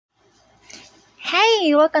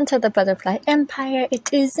Hey, welcome to the Butterfly Empire.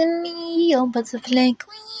 It is me, your Butterfly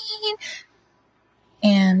Queen.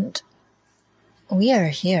 And we are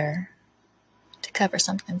here to cover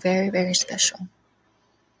something very, very special.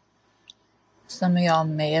 Some of y'all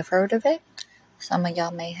may have heard of it. Some of y'all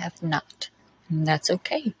may have not. And that's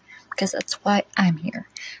okay, because that's why I'm here.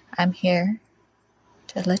 I'm here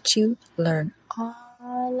to let you learn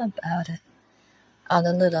all about it. All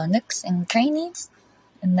the little nooks and crannies.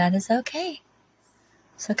 And that is okay.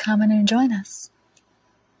 So come in and join us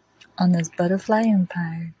on this Butterfly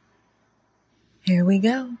Empire. Here we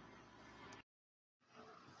go.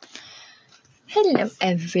 Hello,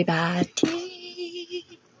 everybody.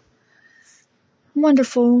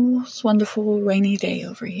 Wonderful rainy day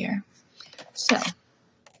over here. So,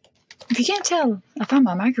 if you can't tell, I found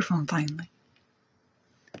my microphone finally.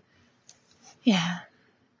 Yeah.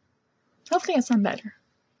 Hopefully I sound better.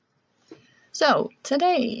 So,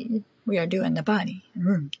 today we are doing the body in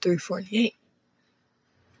room 348.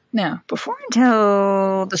 Now, before I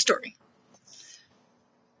tell the story,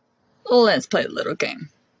 let's play a little game.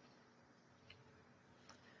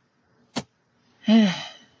 I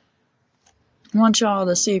want y'all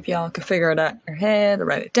to see if y'all can figure it out in your head, or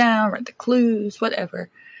write it down, write the clues, whatever.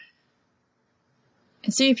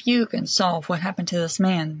 And see if you can solve what happened to this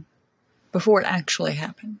man before it actually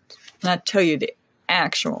happened. And I'll tell you the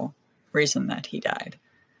actual reason that he died.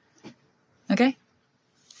 Okay?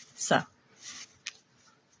 So,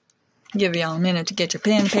 give y'all a minute to get your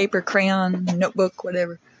pen, paper, crayon, notebook,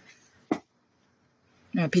 whatever.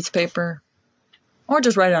 A piece of paper. Or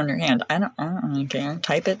just write it on your hand. I don't care.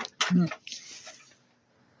 Type it.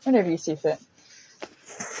 Whatever you see fit.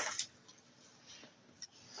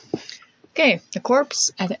 Okay, the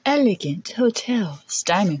corpse at the Eleganté Hotel,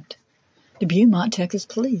 stymied. The Beaumont, Texas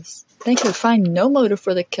police. They could find no motive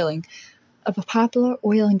for the killing of a popular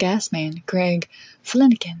oil and gas man, Greg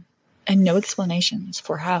Fleniken, and no explanations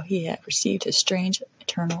for how he had received his strange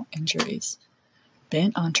internal injuries.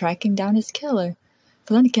 Bent on tracking down his killer,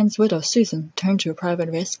 Fleniken's widow, Susan, turned to a private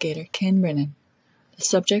investigator, Ken Brennan, the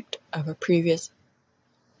subject of her previous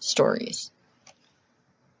stories.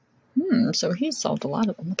 So he solved a lot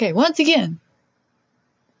of them. Okay, once again,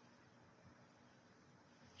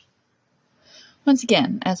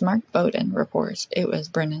 as Mark Bowden reports, it was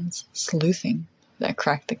Brennan's sleuthing that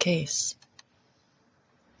cracked the case.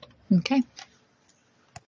 Okay.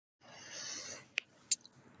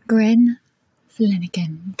 Greg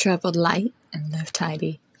Fleniken traveled light and lived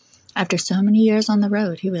tidy. After so many years on the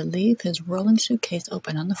road, he would leave his rolling suitcase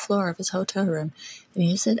open on the floor of his hotel room and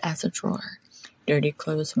use it as a drawer. Dirty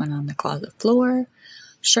clothes went on the closet floor.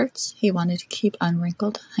 Shirts he wanted to keep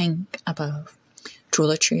unwrinkled hung above.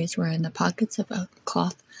 Toiletries were in the pockets of a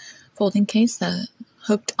cloth folding case that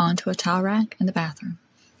hooked onto a towel rack in the bathroom.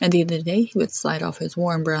 At the end of the day, he would slide off his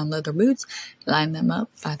warm brown leather boots, line them up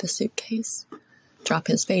by the suitcase, drop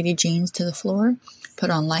his faded jeans to the floor, put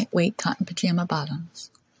on lightweight cotton pajama bottoms.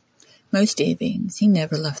 Most evenings, he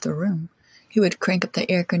never left the room. He would crank up the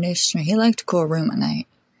air conditioner. He liked a cool room at night,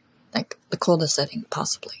 like the coldest setting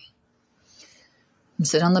possibly. And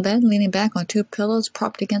sit on the bed, leaning back on two pillows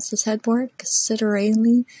propped against his headboard,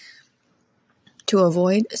 considerately to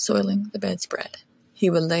avoid soiling the bedspread. He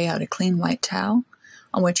would lay out a clean white towel,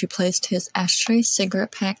 on which he placed his ashtray,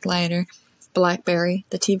 cigarette pack, lighter, BlackBerry,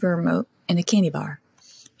 the TV remote, and a candy bar.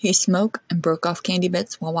 He smoked and broke off candy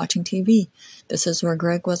bits while watching TV. This is where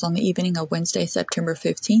Greg was on the evening of Wednesday, September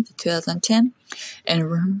 15th, 2010, in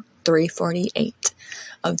room 348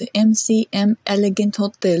 of the MCM Eleganté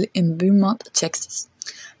Hotel in Beaumont, Texas.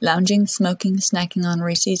 Lounging, smoking, snacking on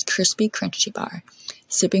Reese's Crispy Crunchy Bar,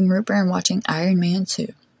 sipping root beer and watching Iron Man 2.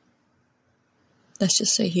 Let's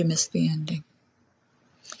just say he missed the ending.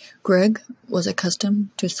 Greg was accustomed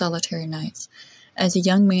to solitary nights. As a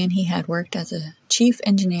young man, he had worked as a chief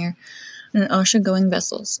engineer on ocean-going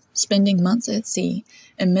vessels, spending months at sea.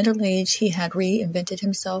 In middle age, he had reinvented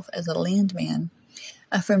himself as a landman,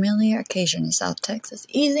 a familiar occasion in South Texas,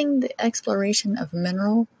 easing the exploration of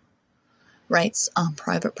mineral rights on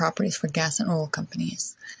private properties for gas and oil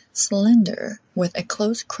companies. Slender, with a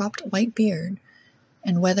close-cropped white beard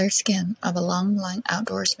and weathered skin of a long-line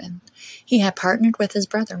outdoorsman, he had partnered with his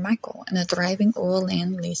brother Michael in a thriving oil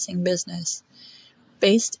land leasing business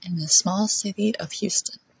based in the small city of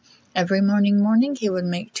Houston. Every morning he would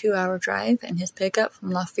make a 2-hour drive in his pickup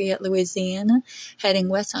from Lafayette, Louisiana, heading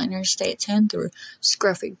west on Interstate 10 through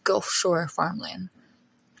scruffy Gulf Shore farmland,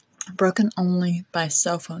 broken only by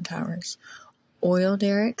cell phone towers, oil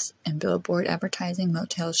derricks, and billboard advertising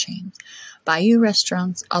motel chains, bayou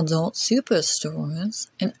restaurants, adult superstores,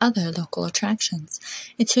 and other local attractions.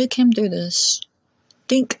 It took him through the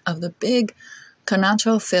stink of the big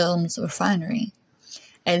Conato Films Refinery.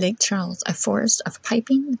 A Lake Charles, a forest of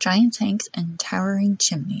piping, giant tanks, and towering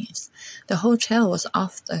chimneys. The hotel was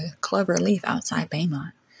off the clover leaf outside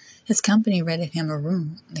Beaumont. His company rented him a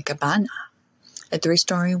room in the cabana, a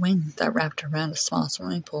 3-story wing that wrapped around a small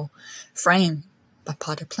swimming pool, framed by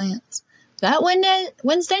potted plants. That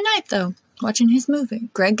Wednesday night, though, watching his movie,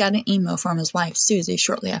 Greg got an email from his wife, Susie,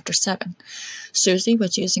 shortly after 7. Susie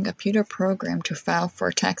was using a computer program to file for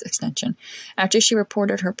a tax extension. After she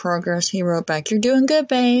reported her progress, he wrote back, "You're doing good,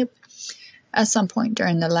 babe." At some point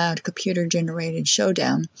during the loud computer-generated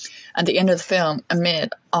showdown, at the end of the film,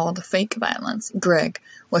 amid all the fake violence, Greg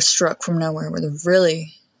was struck from nowhere with a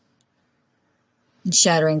really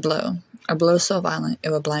shattering blow, a blow so violent it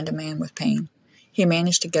would blind a man with pain. He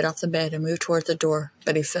managed to get off the bed and move towards the door,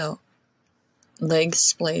 but he fell, legs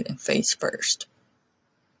splayed and face first.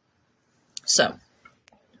 So,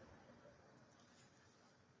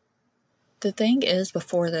 the thing is,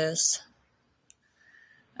 before this,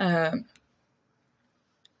 at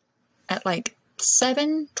like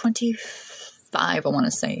 7:25, I want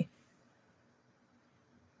to say,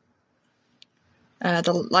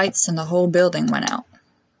 the lights in the whole building went out.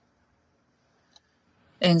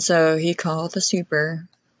 And so he called the super,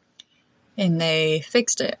 and they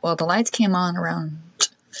fixed it. Well, the lights came on around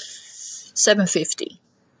 7:50.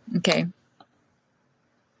 Okay.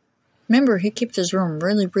 Remember, he keeps his room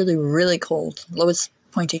really, really, really cold. Lowest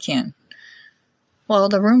point he can. Well,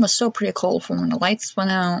 the room was still pretty cold from when the lights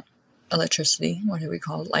went out. Electricity. What do we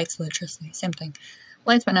call it? Lights, electricity. Same thing.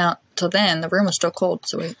 Lights went out. Till then, the room was still cold.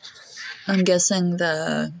 So I'm guessing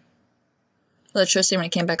the electricity, when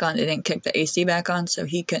it came back on, it didn't kick the AC back on. So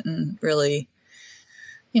he couldn't really,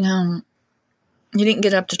 he didn't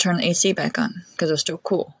get up to turn the AC back on because it was still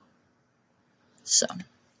cool. So,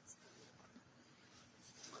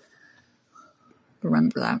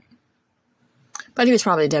 remember that. But he was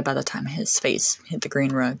probably dead by the time his face hit the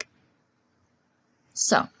green rug.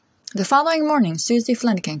 So, the following morning, Susie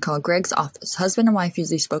Fleniken called Greg's office. Husband and wife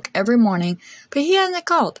usually spoke every morning, but he hadn't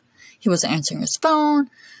called. He wasn't answering his phone.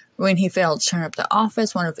 When he failed to turn up the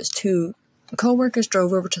office, one of his 2 co-workers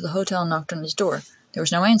drove over to the hotel and knocked on his door. There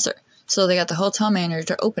was no answer, so they got the hotel manager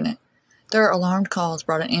to open it. Their alarmed calls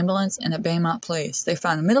brought an ambulance and a Beaumont police. They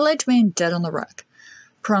found a middle-aged man dead on the rug,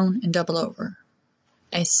 prone and doubled over.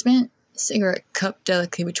 A spent cigarette cupped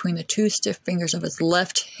delicately between the 2 stiff fingers of his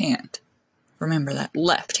left hand. Remember that,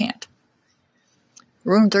 left hand.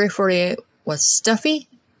 Room 348 was stuffy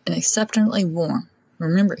and exceptionally warm.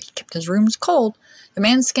 Remember, he kept his rooms cold. The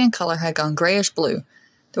man's skin color had gone grayish-blue.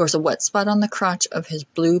 There was a wet spot on the crotch of his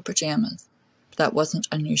blue pajamas. But that wasn't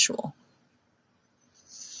unusual.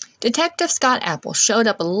 Detective Scott Apple showed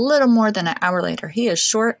up a little more than an hour later. He is a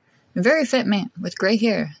short and very fit man with gray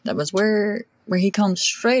hair that was where he combed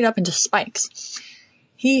straight up into spikes.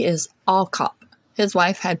 He is all cop. His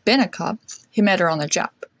wife had been a cop. He met her on the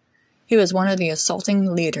job. He was one of the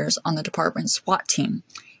assaulting leaders on the department's SWAT team.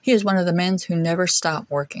 He is one of the men who never stopped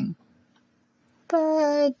working.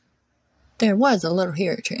 But there was a little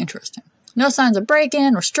here to interest him. No signs of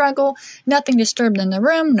break-in or struggle, nothing disturbed in the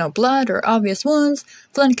room, no blood or obvious wounds.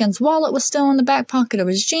 Fleniken's wallet was still in the back pocket of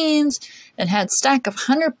his jeans and had a stack of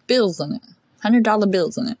 $100 bills in it. $100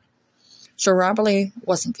 bills in it. So robbery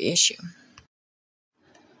wasn't the issue.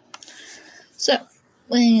 So,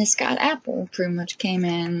 when Scott Apple pretty much came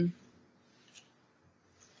in,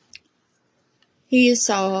 he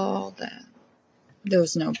saw that there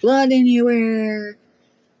was no blood anywhere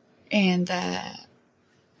and that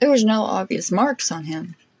there was no obvious marks on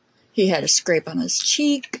him. He had a scrape on his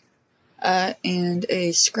cheek and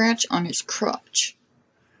a scratch on his crotch.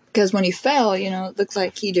 Because when he fell, it looked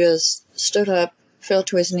like he just stood up, fell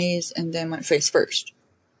to his knees, and then went face first.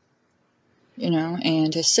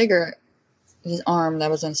 And his arm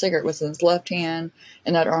that was in the cigarette was in his left hand,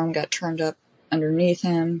 and that arm got turned up underneath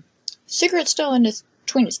him. Cigarette's still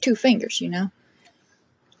between his 2 fingers,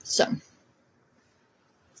 So,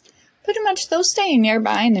 pretty much those staying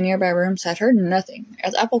nearby in the nearby rooms had heard nothing.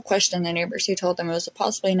 As Apple questioned the neighbors, he told them it was a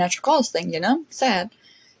possibly natural cause thing, Sad.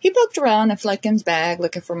 He poked around in Fleniken's bag,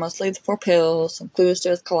 looking for mostly the 4 pills, some clues to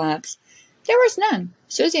his collapse. There was none.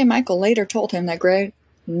 Susie and Michael later told him that Greg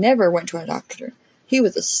never went to a doctor. He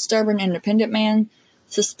was a stubborn, independent man,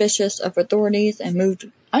 suspicious of authorities, and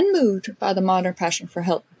unmoved by the modern passion for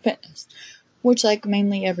health and fitness, which, like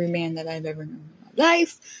mainly every man that I've ever known in my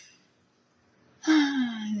life,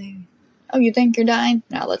 oh, you think you're dying?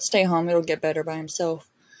 Now let's stay home. It'll get better by himself.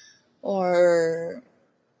 Or,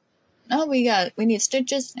 oh, we need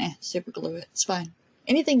stitches? Super glue it. It's fine.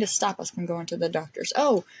 Anything to stop us from going to the doctors.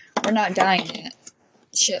 Oh, we're not dying yet.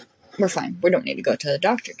 Shit. We're fine. We don't need to go to the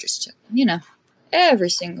doctor just to, Every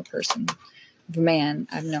single person, man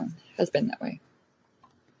I've known, has been that way.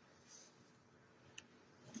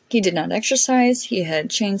 He did not exercise, he had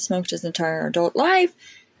chain smoked his entire adult life,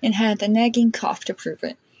 and had the nagging cough to prove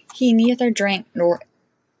it. He neither drank nor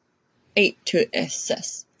ate to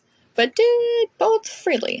excess, but did both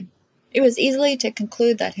freely. It was easy to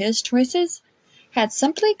conclude that his choices had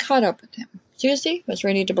simply caught up with him. Susie was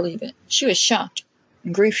ready to believe it. She was shocked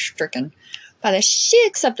and grief-stricken by this. She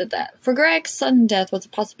accepted that, for Greg's sudden death was a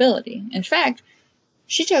possibility. In fact,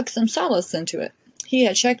 she took some solace into it. He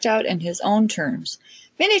had checked out in his own terms.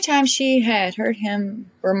 Many times she had heard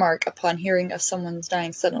him remark upon hearing of someone's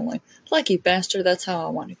dying suddenly, "Lucky bastard, that's how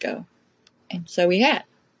I want to go." And so he had.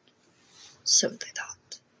 So they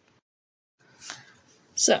thought.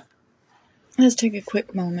 So, let's take a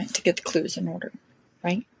quick moment to get the clues in order,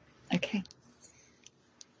 right? Okay.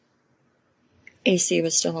 AC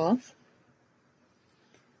was still off.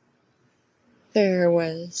 There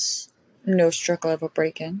was no struggle of a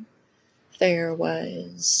break-in. There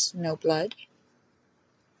was no blood.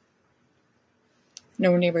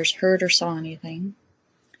 No neighbors heard or saw anything.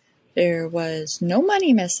 There was no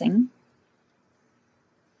money missing.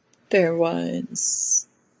 There was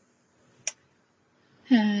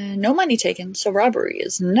no money taken, so robbery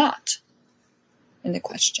is not in the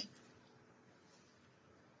question.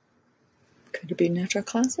 Could it be natural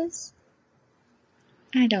causes?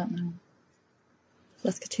 I don't know.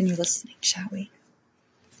 Let's continue listening, shall we?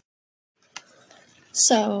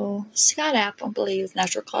 So, Scott Apple believes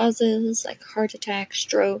natural causes like heart attack,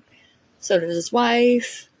 stroke. So does his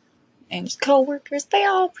wife and his co-workers. They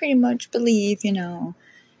all pretty much believe,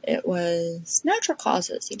 it was natural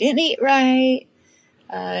causes. He didn't eat right,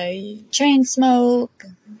 chain smoke,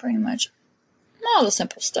 pretty much all the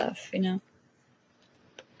simple stuff,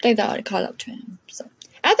 They thought it caught up to him. So,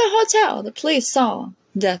 at the hotel, the police saw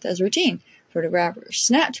death as routine. Photographers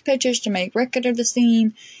snapped pictures to make record of the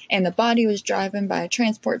scene, and the body was driven by a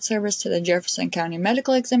transport service to the Jefferson County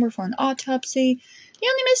Medical Examiner for an autopsy. The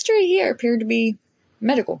only mystery here appeared to be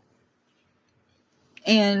medical,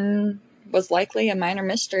 and was likely a minor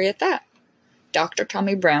mystery at that. Dr.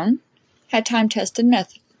 Tommy Brown had time-tested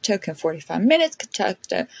method. It took him 45 minutes,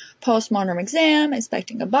 conduct a post-mortem exam,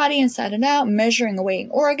 inspecting a body inside and out, measuring and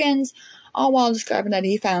weighing organs, all while describing that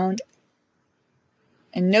he found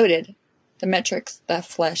and noted the metrics that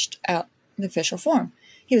fleshed out the official form.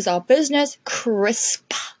 He was all business,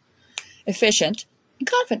 crisp, efficient, and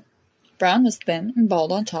confident. Brown was thin and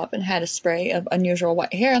bald on top and had a spray of unusual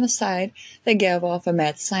white hair on the side that gave off a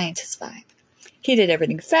mad scientist vibe. He did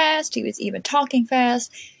everything fast. He was even talking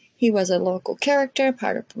fast. He was a local character,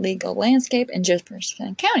 part of the legal landscape in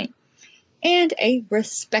Jefferson County, and a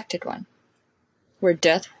respected one. Where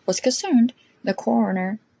death was concerned, the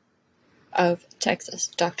coroner of Texas,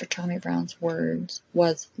 Dr. Tommy Brown's words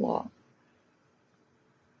was law.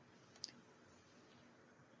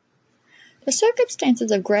 The circumstances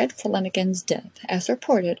of Greg Fleniken's death, as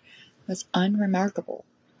reported, was unremarkable.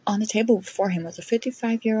 On the table before him was a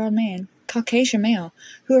 55-year-old man, Caucasian male,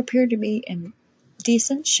 who appeared to be in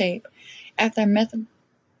decent shape after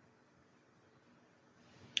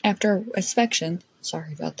inspection.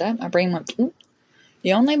 Sorry about that. My brain went bloop.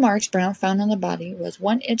 The only marks Brown found on the body was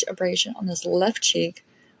 1-inch abrasion on his left cheek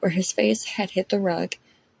where his face had hit the rug,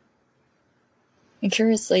 and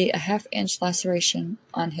curiously a 1/2-inch laceration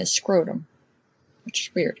on his scrotum, which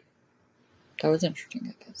is weird. That was interesting,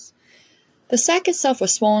 I guess. The sac itself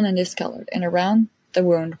was swollen and discolored, and around the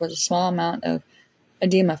wound was a small amount of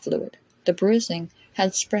edema fluid. The bruising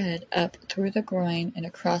had spread up through the groin and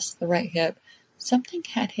across the right hip. Something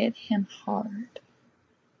had hit him hard.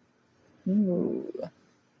 Ooh.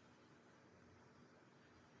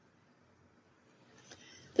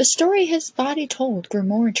 The story his body told grew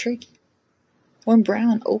more intriguing. When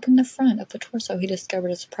Brown opened the front of the torso, he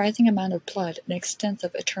discovered a surprising amount of blood and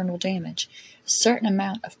extensive internal damage. A certain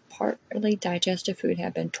amount of partly digested food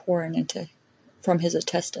had been torn from his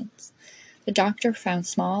intestines. The doctor found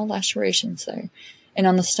small lacerations there, and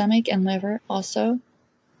on the stomach and liver also,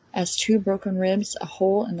 as 2 broken ribs, a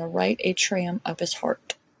hole in the right atrium of his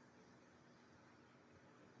heart.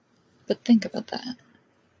 But think about that.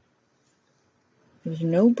 There was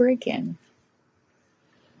no break-in.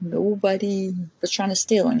 Nobody was trying to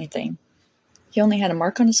steal anything. He only had a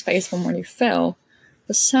mark on his face from when he fell,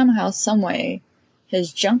 but somehow, someway,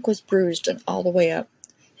 his junk was bruised and all the way up.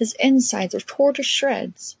 His insides were torn to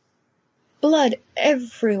shreds. Blood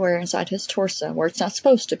everywhere inside his torso, where it's not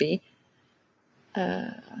supposed to be.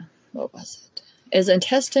 What was it? His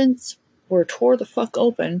intestines were tore the fuck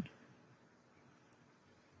open.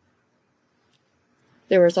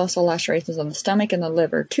 There was also lacerations on the stomach and the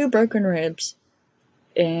liver, 2 broken ribs,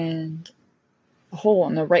 and a hole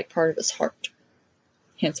in the right part of his heart,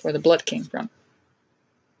 hence where the blood came from.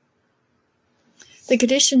 The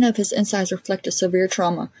condition of his insides reflected severe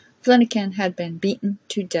trauma. Fleniken had been beaten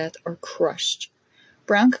to death or crushed.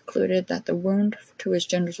 Brown concluded that the wound to his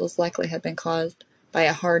genitals likely had been caused by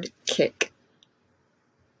a hard kick.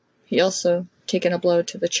 He also taken a blow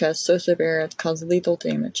to the chest so severe as to cause lethal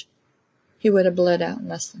damage. He would have bled out in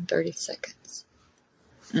less than 30 seconds.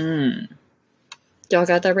 Y'all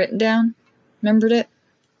got that written down? Remembered it?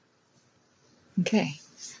 Okay,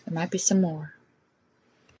 there might be some more.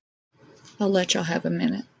 I'll let y'all have a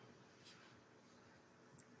minute.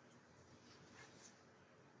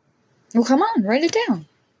 Well, come on, write it down.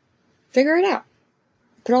 Figure it out.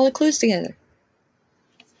 Put all the clues together.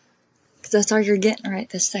 Because that's all you're getting right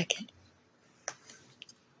this second.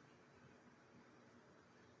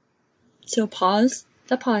 So pause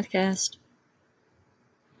the podcast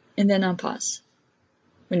and then unpause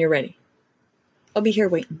when you're ready. I'll be here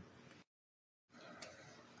waiting.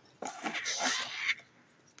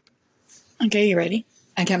 Okay, you ready?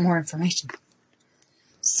 I got more information.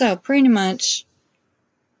 So pretty much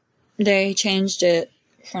they changed it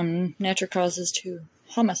from natural causes to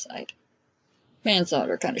homicide.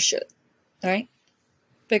 Manslaughter kind of shit, right?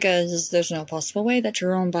 Because there's no possible way that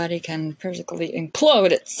your own body can physically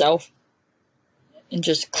implode itself and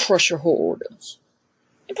just crush your whole organs.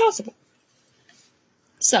 Impossible.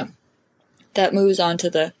 So, that moves on to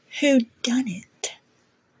the who done it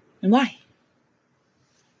and why.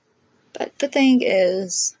 But the thing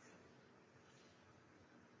is,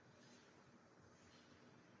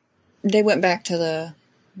 they went back to the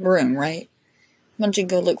room, right? Why don't you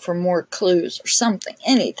go look for more clues or something,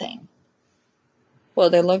 anything? Well,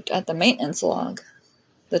 they looked at the maintenance log.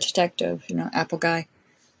 The detective, Apple guy.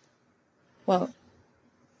 Well,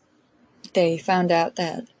 they found out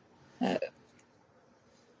that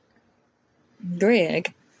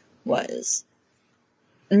Greg was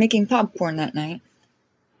making popcorn that night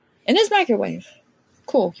in his microwave.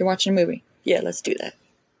 Cool, you're watching a movie. Yeah, let's do that.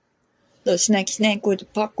 Little snack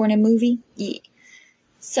with popcorn and movie? Yeah.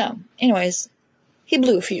 So, anyways, he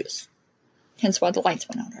blew a fuse. Hence why the lights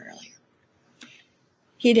went out earlier.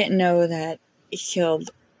 He didn't know that he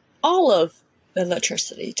killed all of the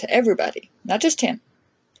electricity to everybody, not just him.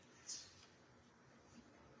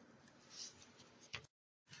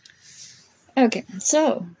 Okay,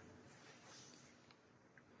 so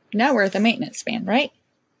now we're at the maintenance man, right?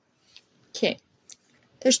 Okay,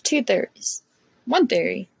 there's two theories. One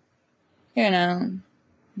theory,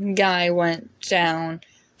 guy went down,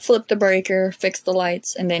 flipped the breaker, fixed the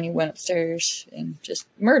lights, and then he went upstairs and just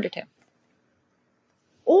murdered him.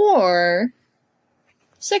 Or,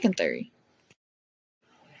 second theory.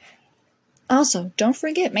 Also, don't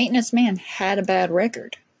forget, maintenance man had a bad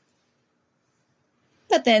record.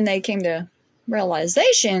 But then they came to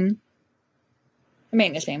realization the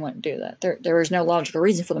maintenance man wouldn't do that. There was no logical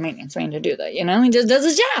reason for the maintenance man to do that, He just does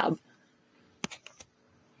his job.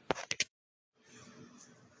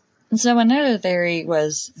 And so another theory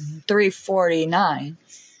was 349.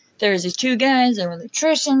 There's these two guys, they were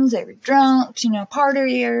electricians, they were drunks,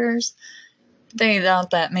 partiers. They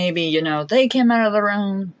thought that maybe, they came out of the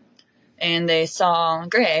room and they saw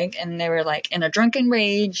Greg and they were like in a drunken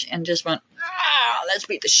rage and just went, let's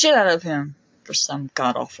beat the shit out of him. For some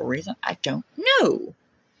god-awful reason. I don't know.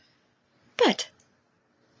 But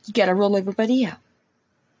you gotta roll everybody out.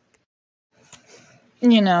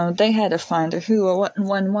 They had to find a who, a what, and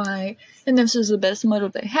one why, and this is the best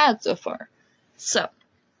motive they had so far. So,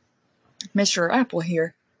 Mr. Apple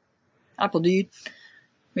here, Apple Dude,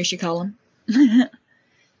 we should call him,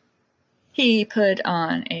 he put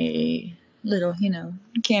on a little,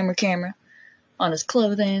 camera on his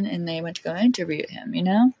clothing, and they went to go interview him,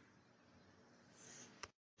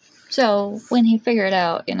 So, when he figured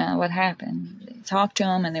out, what happened, they talked to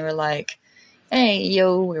him, and they were like, hey,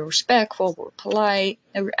 we're respectful, we're polite,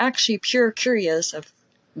 and we're actually pure curious of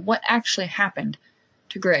what actually happened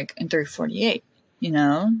to Greg in 348.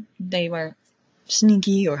 They weren't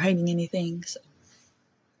sneaky or hiding anything, so.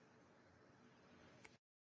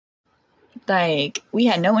 Like, we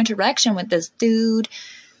had no interaction with this dude,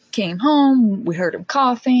 came home, we heard him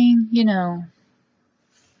coughing,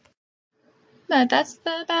 But that's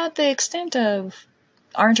about the extent of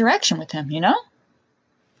our interaction with him,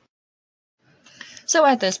 So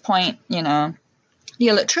at this point, the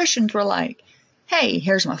electricians were like, hey,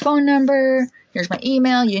 here's my phone number, here's my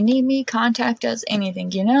email, you need me, contact us, anything,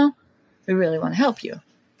 we really want to help you.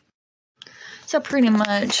 So pretty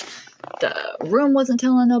much, the room wasn't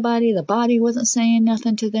telling nobody, the body wasn't saying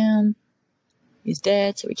nothing to them. He's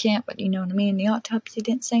dead, so he can't, but you know what I mean, the autopsy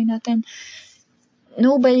didn't say nothing.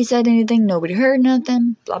 Nobody said anything. Nobody heard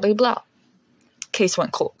nothing. Blah, blah, blah. Case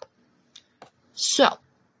went cold. So,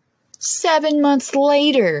 7 months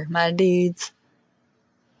later, my dudes.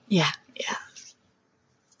 Yeah.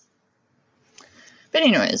 But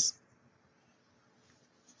anyways,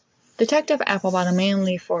 Detective Applebottom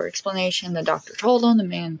mainly for explanation. The doctor told him the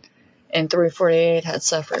man in 348 had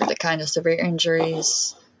suffered the kind of severe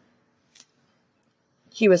injuries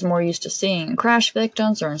he was more used to seeing in crash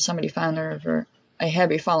victims or when somebody found under a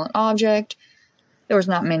heavy fallen object. There was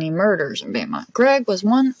not many murders in Beaumont. Greg was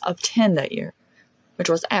 1 of 10 that year, which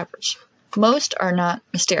was average. Most are not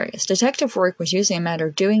mysterious. Detective work was usually a matter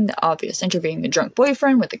of doing the obvious, interviewing the drunk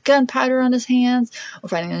boyfriend with the gunpowder on his hands, or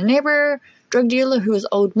finding a neighbor drug dealer who was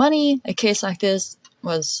owed money. A case like this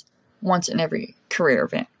was once in every career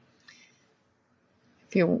event.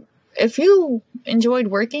 If you enjoyed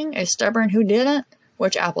working a stubborn who didn't,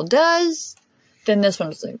 which Apple does, then this one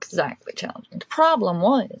was exactly challenging. The problem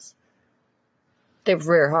was they were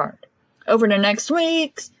very hard. Over the next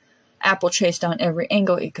weeks, Apple chased down every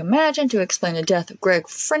angle he could imagine to explain the death of Greg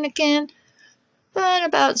Fleniken, but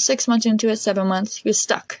about 6 months into it, 7 months, he was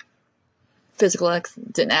stuck. Physical evidence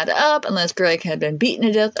didn't add up unless Greg had been beaten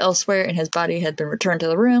to death elsewhere and his body had been returned to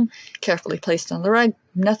the room, carefully placed on the rug.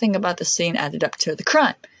 Nothing about the scene added up to the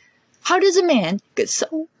crime. How does a man get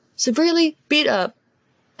so severely beat up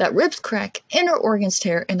that ribs crack, inner organs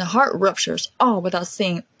tear, and the heart ruptures, all without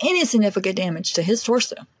seeing any significant damage to his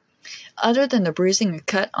torso, other than the bruising and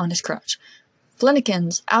cut on his crotch?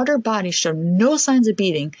 Fleniken's outer body showed no signs of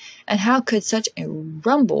beating, and how could such a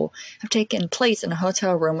rumble have taken place in a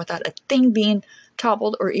hotel room without a thing being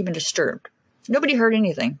toppled or even disturbed? Nobody heard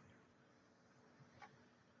anything.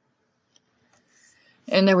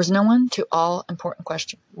 And there was no one to all-important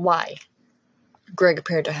question. Why? Greg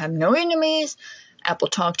appeared to have no enemies. Apple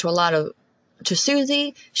talked to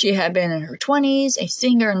Susie. She had been in her 20s, a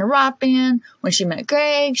singer in a rock band. When she met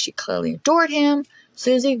Greg, she clearly adored him.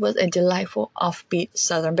 Susie was a delightful, offbeat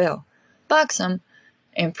Southern belle, buxom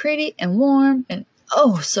and pretty and warm and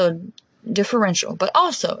oh so differential, but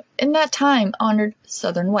also, in that time-honored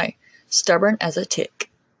Southern way, stubborn as a tick.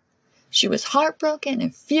 She was heartbroken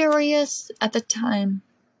and furious at the time.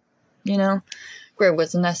 Greg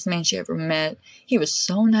was the nicest man she ever met. He was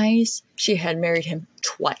so nice. She had married him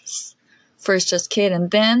twice. First just kid, and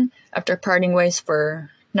then, after parting ways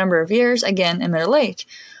for a number of years, again in middle age.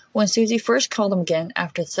 When Susie first called him again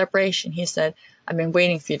after the separation, he said, "I've been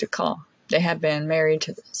waiting for you to call." They had been married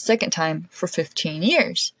to the second time for 15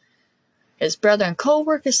 years. His brother and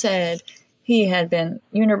co-worker said he had been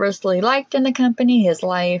universally liked in the company. His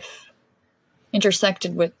life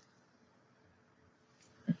intersected with,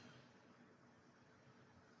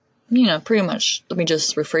 pretty much, let me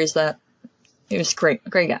just rephrase that. He was a great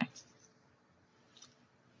guy.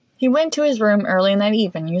 He went to his room early in that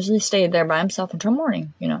evening, usually stayed there by himself until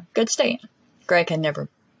morning. Good staying. Greg had never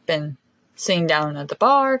been seen down at the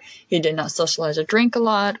bar. He did not socialize or drink a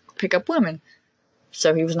lot, or pick up women.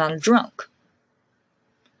 So he was not a drunk.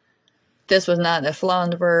 This was not a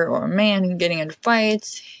philanderer or a man getting into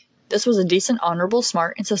fights. This was a decent, honorable,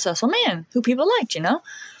 smart, and successful man who people liked,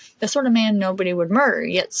 The sort of man nobody would murder,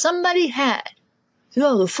 yet somebody had.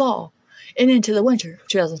 Throughout the fall and into the winter of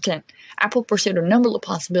 2010, Apple pursued a number of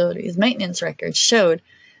possibilities. Maintenance records showed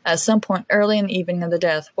at some point early in the evening of the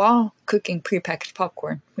death while cooking prepackaged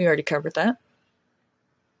popcorn. We already covered that.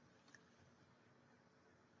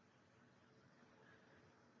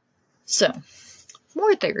 So,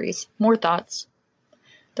 more theories, more thoughts.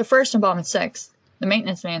 The first involving sex. The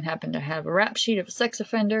maintenance man happened to have a rap sheet of a sex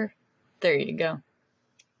offender. There you go.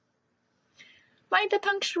 Might the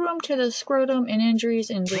puncture wound to the scrotum and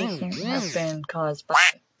injuries inducing have been caused by,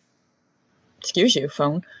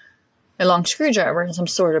 phone, a long screwdriver and some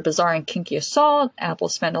sort of bizarre and kinky assault? Apple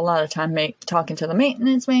spent a lot of time talking to the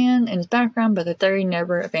maintenance man in his background, but the theory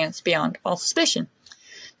never advanced beyond all suspicion.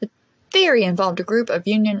 The theory involved a group of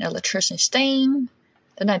union electricians staying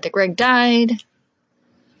the night that Greg died.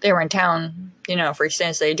 They were in town, for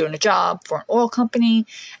extended stay, doing a job for an oil company.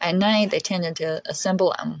 At night, they tended to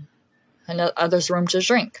assemble in others' rooms to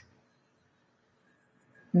drink.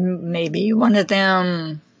 Maybe one of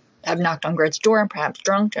them had knocked on Greg's door and perhaps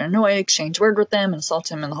drunk and annoyed, exchanged word with them, and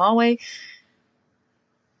assaulted him in the hallway.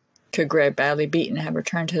 Could Greg, badly beaten, have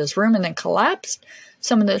returned to his room and then collapsed?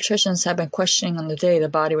 Some of the electricians had been questioning on the day the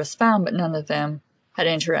body was found, but none of them had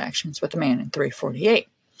interactions with the man in 348.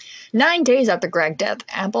 9 days after Greg's death,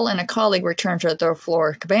 Apple and a colleague returned to the third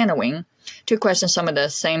floor cabana wing to question some of the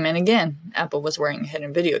same men again. Apple was wearing a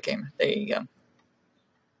hidden video camera. There you go.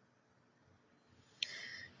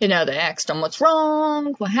 They asked him, "What's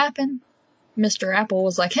wrong? What happened?" Mr. Apple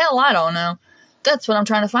was like, "Hell, I don't know." That's what I'm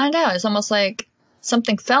trying to find out. It's almost like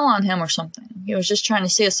something fell on him or something. He was just trying to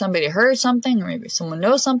see if somebody heard something, or maybe someone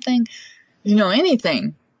knows something.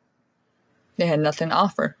 Anything. They had nothing to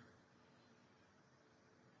offer.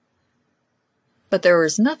 But there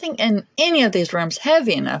was nothing in any of these rooms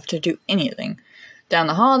heavy enough to do anything. Down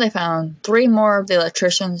the hall, they found 3 more of the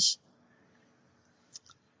electricians.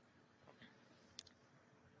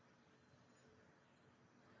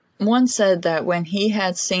 One said that when he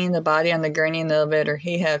had seen the body on the gurney in the elevator,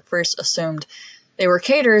 he had first assumed they were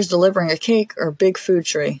caterers delivering a cake or big food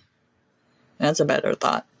tray. That's a better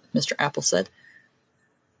thought, Mr. Apple said.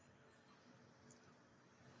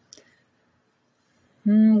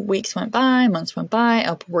 Weeks went by, months went by.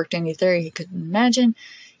 Apple worked any theory he could imagine.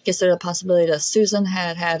 He considered the possibility that Susan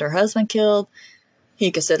had her husband killed.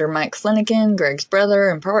 He considered Mike Fleniken, Greg's brother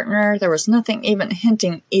and partner. There was nothing even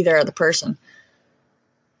hinting either other person.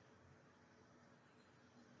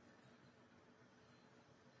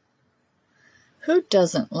 Who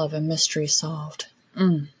doesn't love a mystery solved?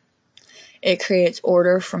 It creates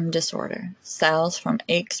order from disorder, styles from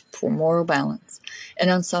aches for moral balance. An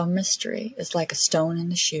unsolved mystery is like a stone in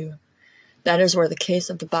the shoe. That is where the case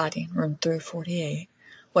of the body, room 348,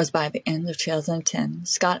 was by the end of 2010.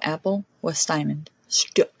 Scott Apple was stymied,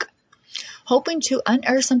 stuck. Hoping to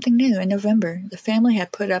unearth something new in November, the family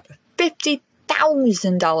had put up a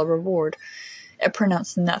 $50,000 reward. It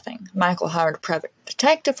pronounced nothing. Michael hired a private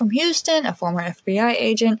detective from Houston, a former FBI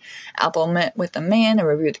agent. Apple met with the man and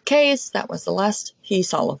reviewed the case. That was the last he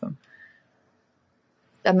saw of him.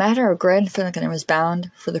 The matter of Greg Fleniken was bound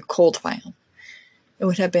for the cold file. It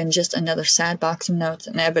would have been just another sad box of notes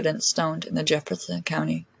and evidence stoned in the Jefferson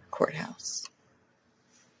County courthouse.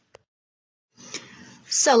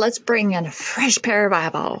 So let's bring in a fresh pair of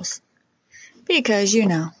eyeballs. Because,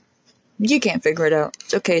 you can't figure it out.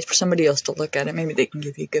 It's okay for somebody else to look at it. Maybe they can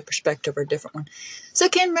give you a good perspective or a different one. So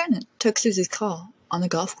Ken Brennan took Susie's call on the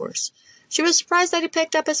golf course. She was surprised that he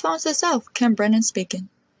picked up his phone herself. Ken Brennan speaking.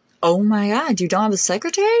 Oh my God, you don't have a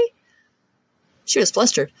secretary? She was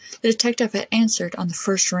flustered. The detective had answered on the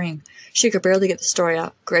first ring. She could barely get the story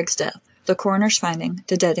out. Greg's death, the coroner's finding,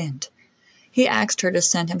 the dead end. He asked her to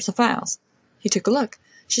send him some files. He took a look.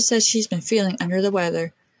 She says she's been feeling under the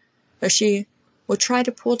weather, but she would try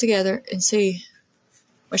to pull together and see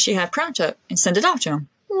what she had printed up and send it off to him.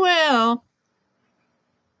 Well,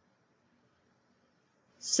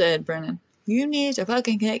 said Brennan, you need to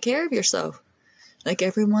fucking take care of yourself. Like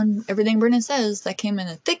everything Brennan says, that came in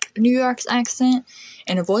a thick New York accent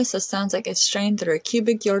and a voice that sounds like it's strained through a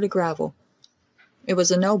cubic yard of gravel. It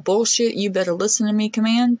was a no bullshit, you better listen to me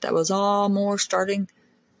command that was all more startling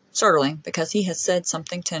because he had said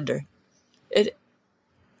something tender. It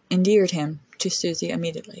endeared him to Susie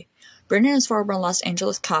immediately. Brennan is former Los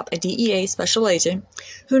Angeles cop, a DEA special agent,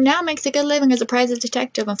 who now makes a good living as a private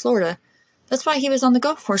detective in Florida. That's why he was on the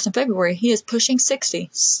golf course in February. He is pushing 60,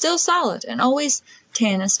 still solid, and always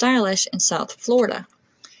tan and stylish in South Florida.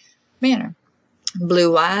 Manner.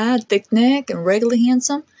 Blue-eyed, thick neck, and regularly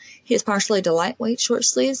handsome. He is partially to lightweight short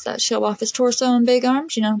sleeves that show off his torso and big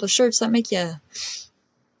arms. The shirts that make you...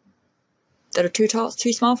 that are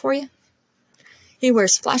too small for you. He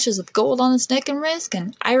wears flashes of gold on his neck and wrist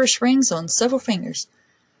and Irish rings on several fingers.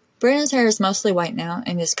 Brennan's hair is mostly white now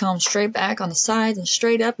and is combed straight back on the sides and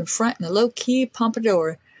straight up in front in a low-key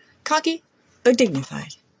pompadour. Cocky, but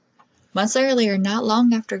dignified. Months earlier, not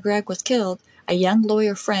long after Greg was killed, a young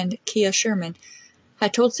lawyer friend, Kia Sherman,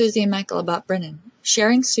 had told Susie and Michael about Brennan.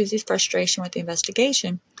 Sharing Susie's frustration with the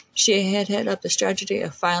investigation, she had hit up the strategy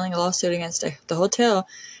of filing a lawsuit against the hotel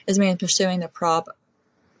as being pursuing the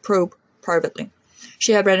probe privately.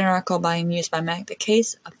 She had read an article by News by Mac, The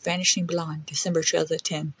Case of Vanishing Blonde, December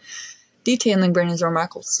 2010, detailing Brennan's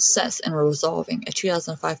remarkable success in resolving a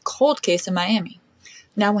 2005 cold case in Miami.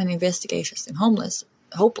 Now when the investigation seemed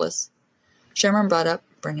hopeless, Sherman brought up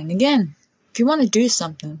Brennan again. If you want to do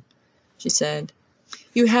something, she said,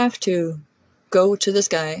 you have to go to this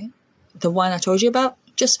guy, the one I told you about,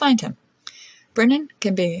 just find him. Brennan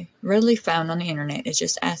can be readily found on the internet. It's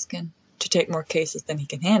just asking to take more cases than he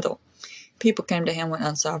can handle. People come to him with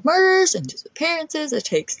unsolved murders and disappearances. It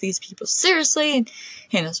takes these people seriously and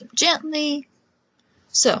handles them gently.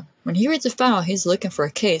 So, when he reads a file, he's looking for a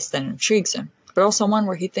case that intrigues him, but also one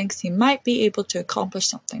where he thinks he might be able to accomplish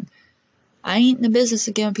something. I ain't in the business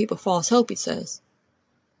of giving people false hope, he says.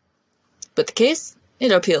 But the case,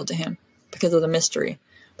 it appealed to him because of the mystery,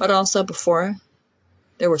 but also before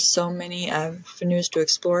there were so many avenues to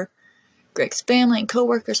explore. Greg's family and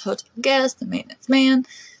co-workers, hotel guests, the maintenance man,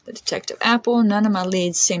 the detective Apple, none of my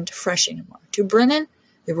leads seemed fresh anymore. To Brennan,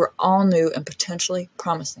 they were all new and potentially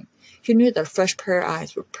promising. He knew that a fresh pair of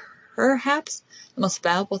eyes would perhaps the most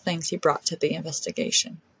valuable things he brought to the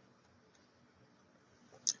investigation.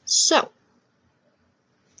 So,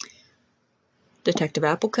 Detective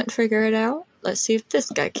Apple couldn't figure it out. Let's see if this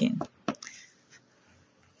guy can.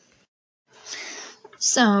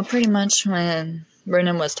 So, pretty much when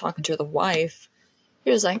Brennan was talking to the wife, he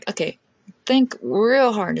was like, okay, think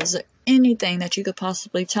real hard. Is there anything that you could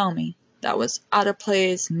possibly tell me that was out of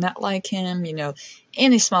place, not like him,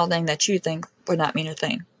 any small thing that you think would not mean a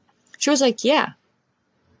thing? She was like, yeah,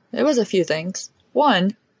 there was a few things.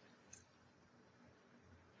 One,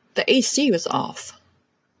 the AC was off.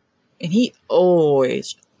 And he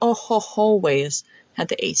always had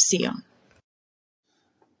the AC on.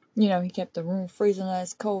 He kept the room freezing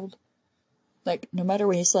ice cold. Like, no matter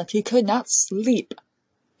where he slept, he could not sleep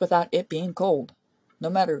without it being cold. No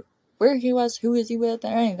matter where he was, who was he with, or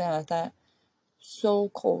anything like that. So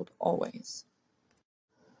cold, always.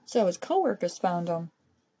 So his coworkers found him.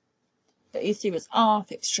 The AC was off,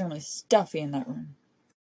 extremely stuffy in that room.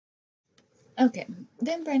 Okay,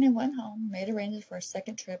 then Brandon went home, made arrangements for a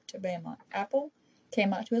second trip to Beaumont. Apple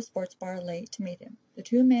came out to a sports bar late to meet him. The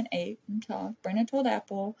two men ate and talked. Brandon told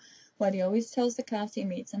Apple what he always tells the cops he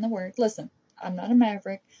meets in the work. Listen, I'm not a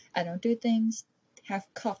maverick. I don't do things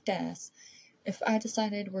half-cocked ass. If I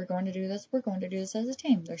decided we're going to do this, we're going to do this as a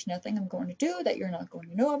team. There's nothing I'm going to do that you're not going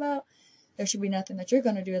to know about. There should be nothing that you're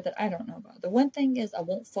going to do that I don't know about. The one thing is I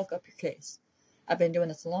won't fuck up your case. I've been doing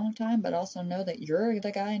this a long time, but also know that you're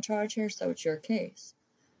the guy in charge here, so it's your case.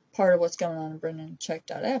 Part of what's going on, Brendan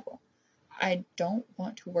checked out Apple. I don't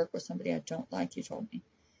want to work with somebody I don't like, he told me.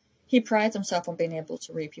 He prides himself on being able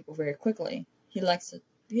to read people very quickly. He liked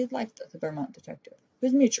the Beaumont detective. It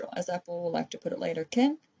was mutual, as Apple would like to put it later.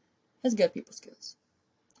 Ken has good people skills.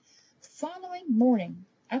 Following morning,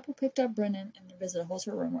 Apple picked up Brennan and visited a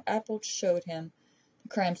hospital room where Apple showed him the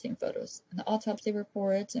crime scene photos and the autopsy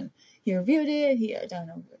reports, and he reviewed it. He had done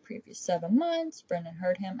over the previous 7 months. Brennan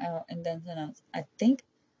heard him out and then announced, I think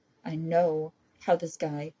I know how this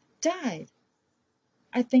guy died.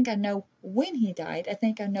 I think I know when he died. I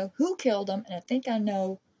think I know who killed him, and I think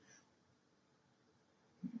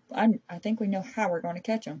we know how we're going to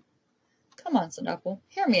catch him. Come on, said Apple.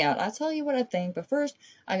 Hear me out. I'll tell you what I think, but first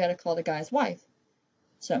I gotta call the guy's wife.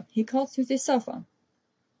 So he called Susie's cell phone.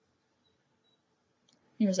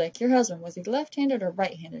 He was like, your husband, was he left-handed or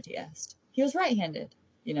right-handed, he asked. He was right-handed,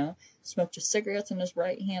 smoked his cigarettes in his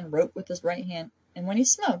right hand, wrote with his right hand. And when he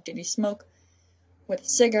smoked, did he smoke with a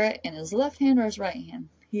cigarette in his left hand or his right hand?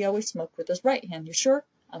 He always smoked with his right hand. You sure?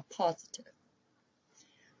 I'm positive.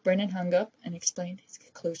 Brennan hung up and explained his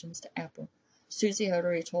conclusions to Apple. Susie had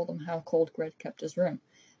already told him how cold Greg kept his room.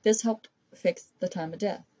 This helped fix the time of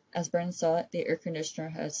death. As Brennan saw it, the air conditioner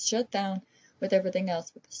had shut down with everything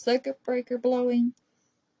else, with the circuit breaker blowing.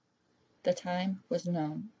 The time was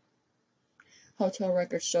known. Hotel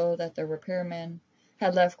records show that the repairman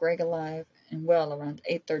had left Greg alive and well around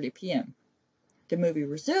 8:30 p.m. The movie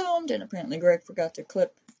resumed, and apparently Greg forgot to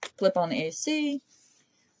flip on the AC.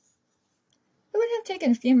 It would have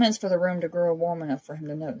taken a few minutes for the room to grow warm enough for him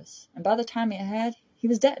to notice, and by the time he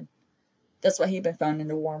was dead. That's why he'd been found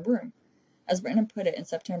in a warm room. As Brennan put it in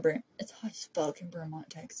September, it's hot as fuck in Beaumont,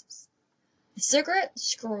 Texas. The cigarette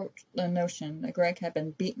scratched the notion that Greg had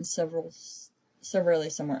been beaten severely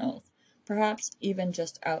somewhere else, perhaps even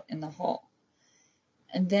just out in the hall,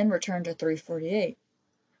 and then returned to 348.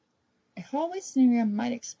 A hallway scenario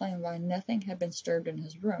might explain why nothing had been disturbed in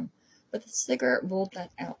his room, but the cigarette ruled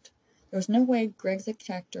that out. There was no way Greg's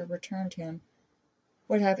attacker returned to him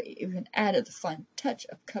would have even added the fun touch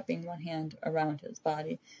of cupping one hand around his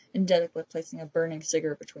body and delicately placing a burning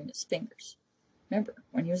cigarette between his fingers. Remember,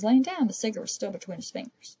 when he was laying down, the cigarette was still between his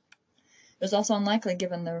fingers. It was also unlikely,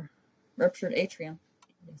 given the ruptured atrium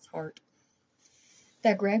in his heart,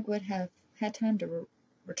 that Greg would have had time to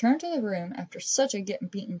return to the room after such a getting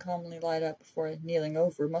beaten calmly light up before kneeling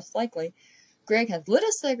over. Most likely, Greg had lit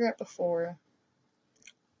a cigarette before.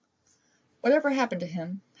 Whatever happened to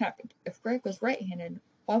him happened. If Greg was right-handed,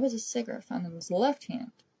 why was a cigarette found in his left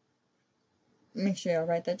hand? Make sure you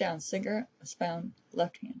write that down. Cigarette was found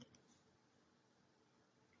left-handed.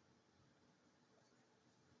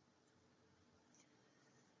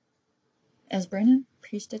 As Brennan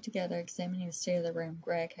pieced it together, examining the state of the room,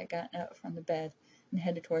 Greg had gotten up from the bed and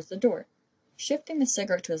headed towards the door, shifting the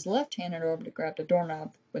cigarette to his left hand in order to grab the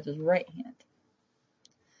doorknob with his right hand.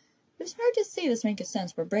 It was hard to see this make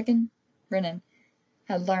sense, but Brennan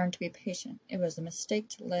had learned to be patient. It was a mistake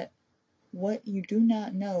to let what you do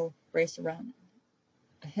not know race around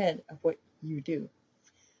ahead of what you do.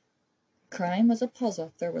 Crime was a puzzle.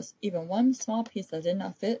 If there was even one small piece that did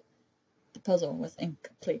not fit, the puzzle was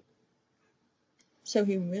incomplete. so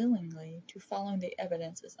he willingly to follow the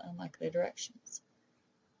evidence's unlikely directions.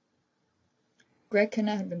 Greg could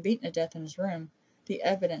not have been beaten to death in his room, the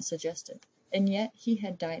evidence suggested, and yet he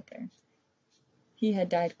had died there. He had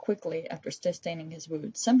died quickly after sustaining his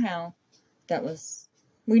wounds. Somehow,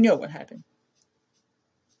 we know what happened.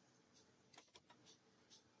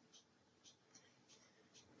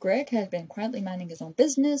 Greg had been quietly minding his own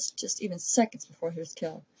business, just even seconds before he was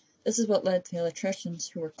killed. This is what led to the electricians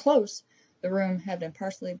who were close. The room had been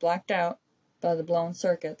partially blacked out by the blown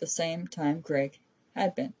circuit at the same time Greg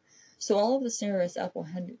had been. So all of the scenarios Apple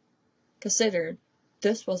had considered,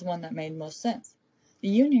 this was one that made most sense. The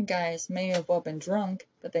union guys may have well been drunk,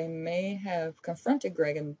 but they may have confronted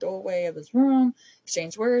Greg in the doorway of his room,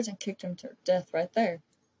 exchanged words, and kicked him to death right there.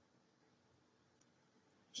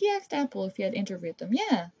 He asked Apple if he had interviewed them.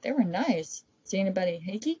 Yeah, they were nice. See anybody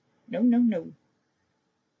hanky? No, no, no.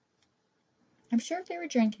 I'm sure if they were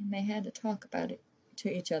drinking, they had to talk about it to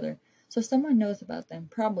each other, so someone knows about them,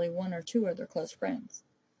 probably one or two of their close friends.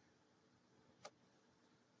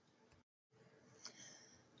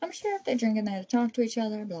 I'm sure if they're drinking, they had to talk to each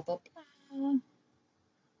other, blah, blah, blah.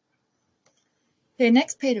 They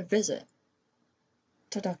next paid a visit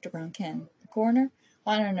to Dr. Brown Ken. The coroner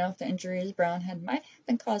wanted to know if the injuries Brown had might have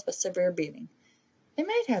been caused by severe beating. They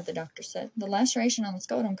might have, the doctor said. The laceration on the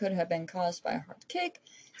scrotum could have been caused by a hard kick,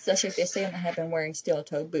 especially if the assailant had been wearing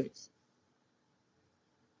steel-toed boots.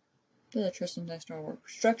 The electrician's next door were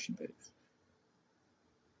construction boots.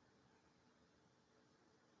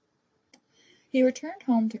 He returned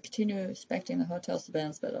home to continue inspecting the hotel's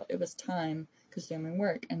surveillance metal. It was time-consuming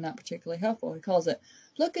work, and not particularly helpful. He calls it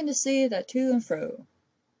looking to see that to and fro.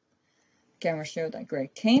 The camera showed that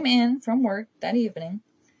Greg came in from work that evening.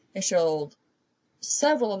 It showed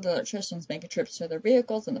several of the electricians making trips to their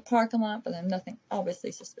vehicles in the parking lot, but then nothing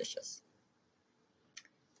obviously suspicious.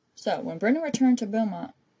 So, when Brennan returned to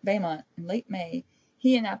Beaumont in late May,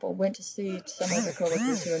 he and Apple went to see some of the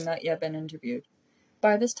coworkers who had not yet been interviewed.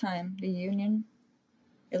 By this time, the union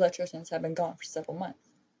electricians had been gone for several months.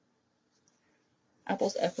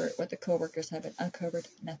 Apple's effort with the coworkers had uncovered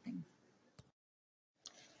nothing.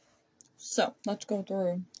 So, let's go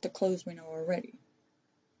through the clues we know already.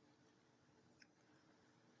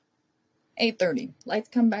 8:30. Lights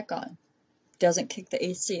come back on. Doesn't kick the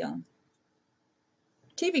AC on.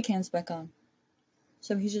 TV comes back on.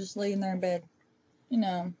 So he's just laying there in bed,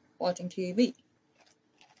 watching TV.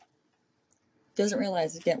 Doesn't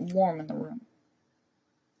realize it's getting warm in the room.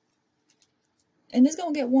 And it's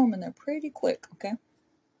going to get warm in there pretty quick, okay?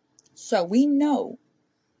 So we know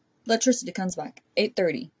electricity comes back,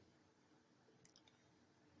 8:30.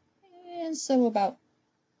 And so about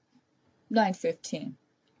 9:15,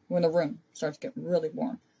 when the room starts to get really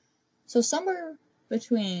warm. So somewhere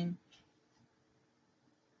between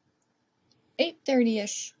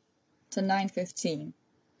 8:30-ish to 9:15,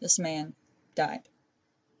 this man died.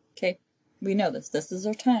 Okay? We know this. This is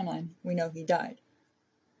our timeline. We know he died.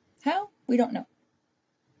 How? We don't know.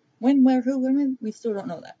 When, where, who, when, we still don't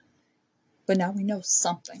know that. But now we know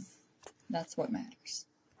something. That's what matters.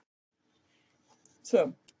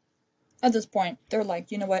 So, at this point, they're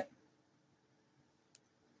like, you know what?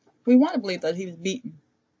 We want to believe that he was beaten.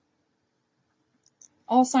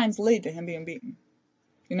 All signs lead to him being beaten.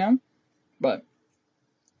 But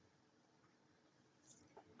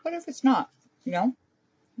what if it's not?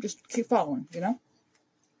 Just keep following,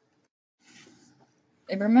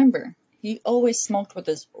 And remember, he always smoked with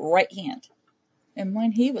his right hand. And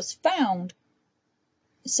when he was found,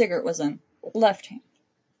 the cigarette was in left hand.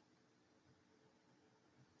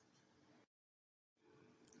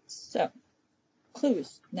 So,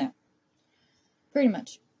 clues now. Pretty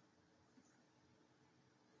much.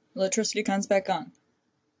 Electricity comes back on.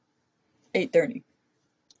 8:30.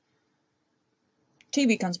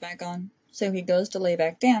 TV comes back on, so he goes to lay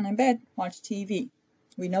back down in bed, watch TV.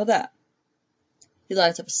 We know that. He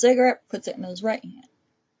lights up a cigarette, puts it in his right hand.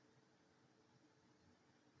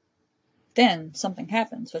 Then something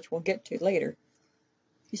happens, which we'll get to later.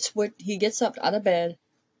 He gets up out of bed,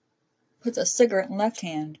 puts a cigarette in left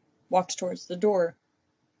hand, walks towards the door.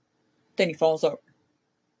 Then he falls over.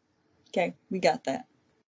 Okay, we got that.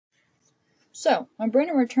 So, when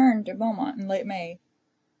Brennan returned to Beaumont in late May,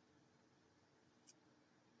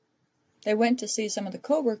 they went to see some of the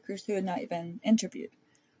co-workers who had not been interviewed.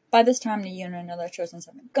 By this time, the union electricians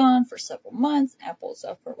have been gone for several months. Apple's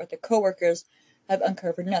effort with the co-workers have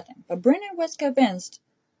uncovered nothing. But Brennan was convinced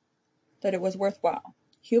that it was worthwhile.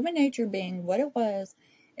 Human nature being what it was,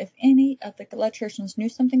 if any of the electricians knew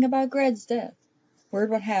something about Greg's death, word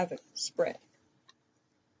would have it spread.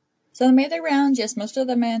 So they made their rounds. Yes, most of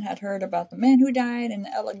the men had heard about the man who died in the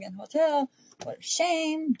Eleganté Hotel. What a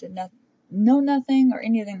shame. Did not know nothing or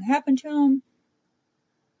anything that happened to him.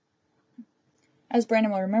 As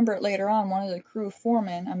Brandon will remember it later on, one of the crew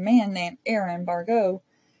foremen, a man named Aaron Bargot,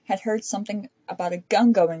 had heard something about a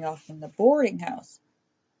gun going off in the boarding house.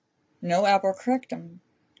 No, Albert corrected him.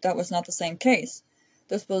 That was not the same case.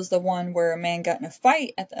 This was the one where a man got in a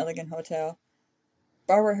fight at the Eleganté Hotel.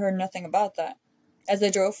 Barbara heard nothing about that. As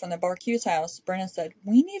they drove from the Barque's house, Brennan said,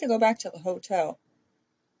 "We need to go back to the hotel."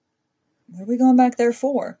 "What are we going back there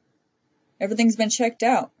for?" "Everything's been checked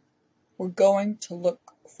out. We're going to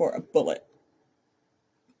look for a bullet."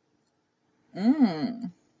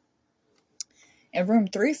 In room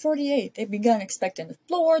 348, they began inspecting the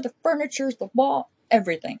floor, the furniture, the wall,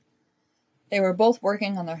 everything. They were both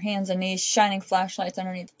working on their hands and knees, shining flashlights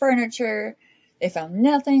underneath the furniture. They found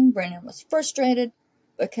nothing. Brennan was frustrated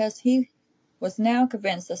because he was now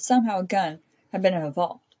convinced that somehow a gun had been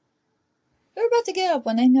involved. They were about to get up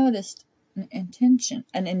when they noticed an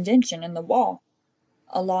indentation in the wall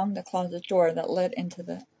along the closet door that led into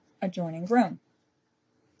the adjoining room.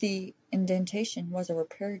 The indentation was a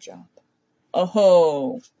repair job.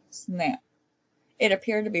 Oh, snap. It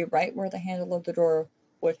appeared to be right where the handle of the door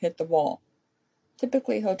would hit the wall.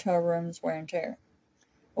 Typically, hotel rooms wear and tear.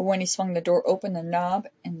 But when he swung the door open, the knob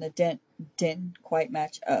and the dent didn't quite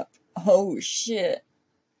match up. Oh, shit.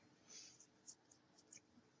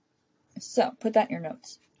 So, put that in your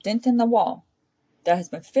notes. Dent in the wall. That has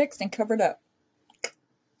been fixed and covered up.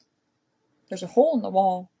 There's a hole in the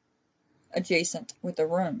wall adjacent with the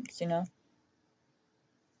rooms,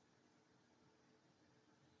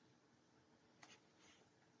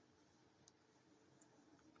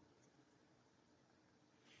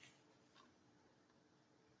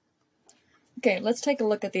 Okay, let's take a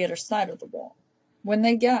look at the other side of the wall. When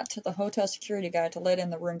they got to the hotel security guy to let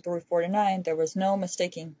in the room 349, there was no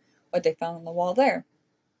mistaking what they found on the wall there.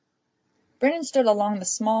 Brennan stood along the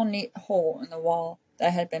small, neat hole in the wall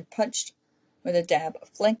that had been punched with a dab of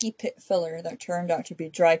flaky pit filler that turned out to be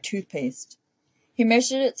dry toothpaste. He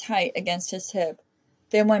measured its height against his hip,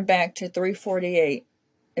 then went back to 348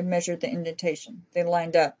 and measured the indentation. They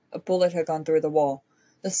lined up. A bullet had gone through the wall.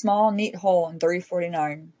 The small, neat hole in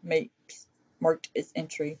 349 marked its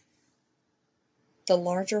entry. The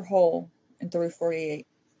larger hole in 348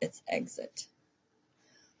 its exit.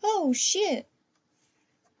 Oh, shit!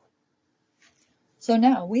 So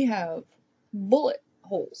now we have bullet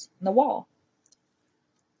holes in the wall.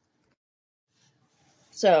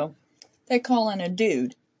 So they call in a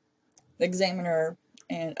dude, the examiner,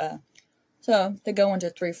 and so they go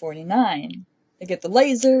into 349. They get the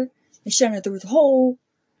laser, they shine it through the hole,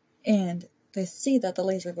 and they see that the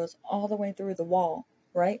laser goes all the way through the wall,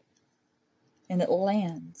 right? And it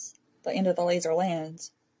lands, the end of the laser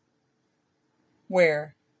lands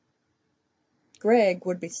where Greg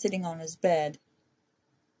would be sitting on his bed,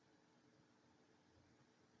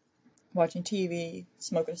 watching TV,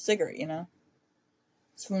 smoking a cigarette,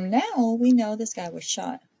 So now we know this guy was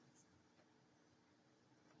shot.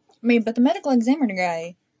 But the medical examiner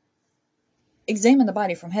guy examined the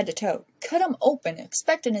body from head to toe, cut him open,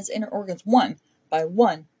 inspected his inner organs one by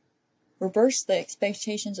one, reversed the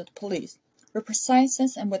expectations of the police. With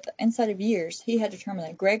preciseness and with the insight of years, he had determined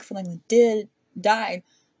that Greg Fleniken died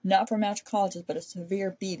not from alcoholism but a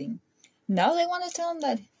severe beating. Now they want to tell him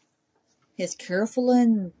that his careful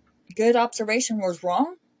and good observation was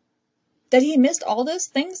wrong? That he missed all those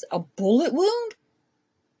things? A bullet wound?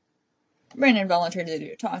 Brandon volunteered to do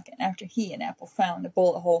the talking. After he and Apple found a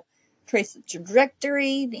bullet hole, traced the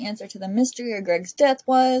trajectory, the answer to the mystery of Greg's death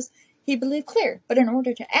was, he believed, clear. But in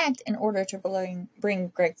order to act, in order to bring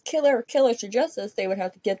Greg's killer or killers to justice, they would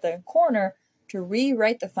have to get the coroner to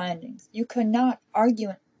rewrite the findings. You could not argue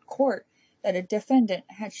in court that a defendant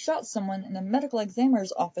had shot someone in the medical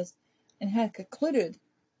examiner's office and had concluded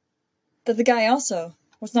that the guy also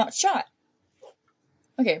was not shot.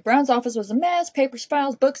 Okay, Brown's office was a mess, papers,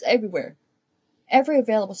 files, books everywhere. Every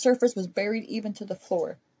available surface was buried even to the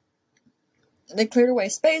floor. They cleared away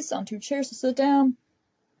space on 2 chairs to sit down.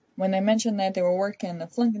 When they mentioned that they were working the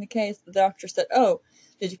Fleniken case, the doctor said, "Oh,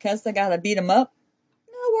 did you catch the guy that beat him up?"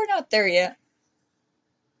 "No, we're not there yet."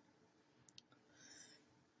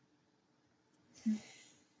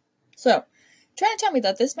 So, trying to tell me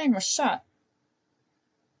that this man was shot.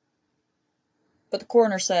 But the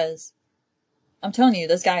coroner says, "I'm telling you,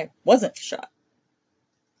 this guy wasn't shot."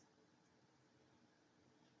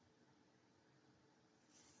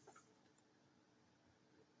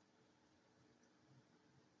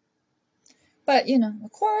 But,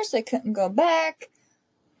 of course, they couldn't go back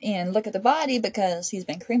and look at the body because he's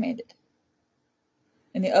been cremated.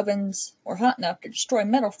 and the ovens were hot enough to destroy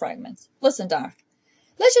metal fragments. Listen, Doc,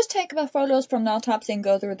 let's just take the photos from the autopsy and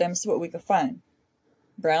go through them and see what we can find.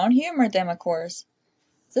 Brown humored them, of course.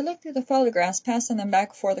 As they looked through the photographs, passing them back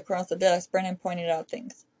and forth across the desk, Brennan pointed out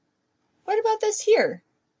things. What about this here?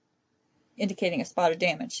 Indicating a spot of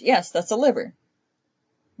damage. Yes, that's the liver.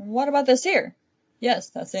 What about this here? Yes,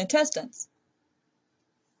 that's the intestines.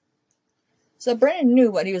 So Brennan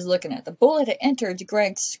knew what he was looking at. The bullet had entered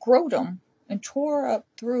Greg's scrotum and tore up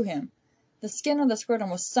through him. The skin of the scrotum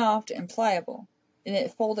was soft and pliable, and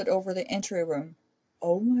it folded over the entry wound.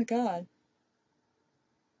 Oh my God.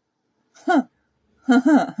 Huh.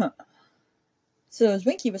 So his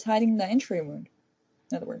Winky was hiding the entry wound.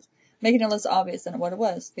 In other words, making it less obvious than what it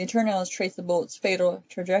was. The internalists traced the bullet's fatal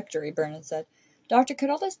trajectory, Brennan said. Doctor,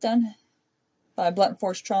 could all this done by blunt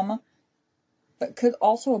force trauma? But could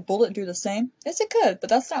also a bullet do the same? Yes, it could, but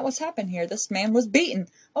that's not what's happened here. This man was beaten.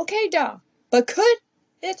 Okay, Doc, but could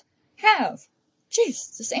it have?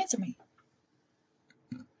 Jeez, just answer me.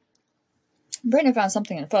 Brennan found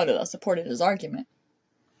something in the photo that supported his argument.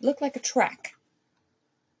 It looked like a track.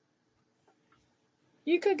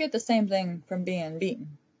 You could get the same thing from being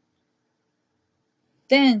beaten.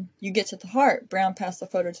 Then you get to the heart. Brown passed the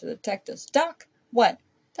photo to the detectives. Doc, what?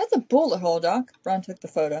 That's a bullet hole, Doc. Brown took the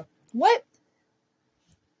photo. What?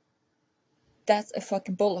 That's a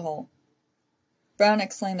fucking bullet hole. Brown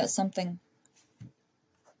explained that sometimes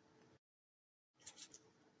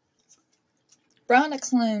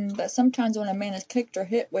when a man is kicked or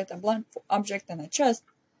hit with a blunt object in the chest,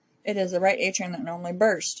 it is the right atrium that normally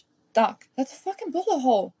bursts. Doc, that's a fucking bullet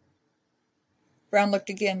hole. Brown looked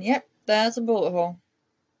again. Yep, that's a bullet hole.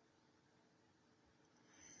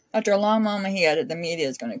 After a long moment, he added, the media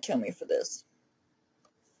is going to kill me for this.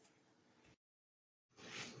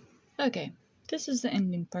 Okay, this is the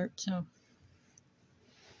ending part, so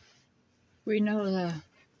we know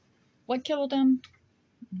what killed him,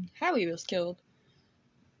 how he was killed,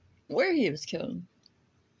 where he was killed,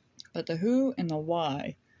 but the who and the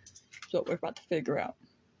why is what we're about to figure out.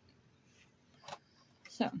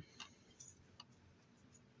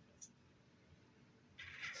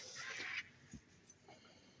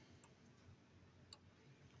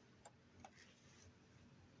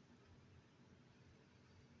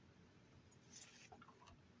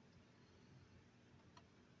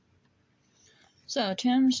 So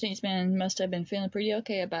Tim Schneetzman must have been feeling pretty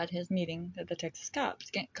okay about his meeting at the Texas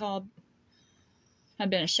cops. Getting called had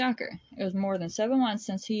been a shocker. It was more than 7 months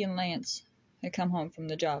since he and Lance had come home from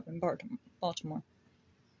the job in Baltimore.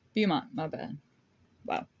 Beaumont, my bad.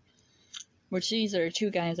 Wow. Which these are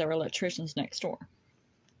 2 guys that were electricians next door.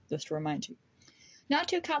 Just to remind you. Now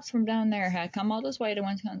 2 cops from down there had come all this way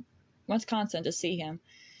to Wisconsin to see him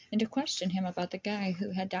and to question him about the guy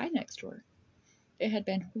who had died next door. It had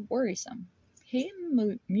been worrisome. He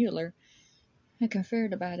and Mueller had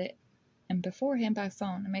conferred about it, and beforehand by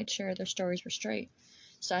phone, and made sure their stories were straight.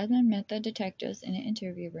 Seidman met the detectives in an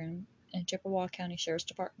interview room in Chippewa County Sheriff's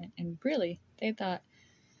Department, and really, they thought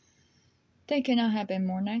they could not have been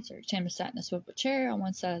more nicer. Tim sat in a swivel chair on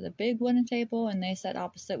one side of the big wooden table, and they sat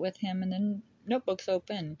opposite with him, and then notebooks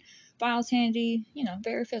open, files handy,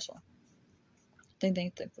 very official. They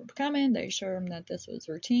thanked them for coming, they assured him that this was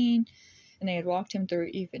routine, and they had walked him through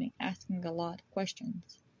evening, asking a lot of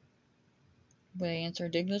questions. They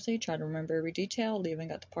answered dignity, tried to remember every detail,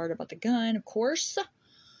 leaving out the part about the gun, of course.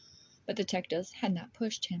 But detectives had not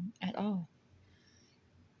pushed him at all.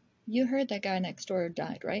 You heard that guy next door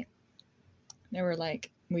died, right? They were like,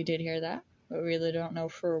 we did hear that, but we really don't know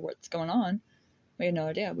for what's going on. We had no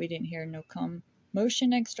idea. We didn't hear no commotion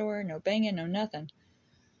next door, no banging, no nothing.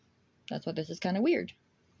 That's why this is kind of weird.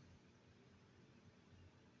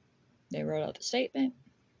 They wrote out the statement,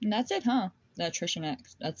 and that's it, huh? The attrition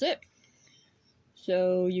X. That's it.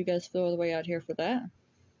 So you guys feel all the way out here for that?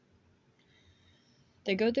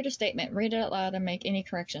 They go through the statement, read it out loud, and make any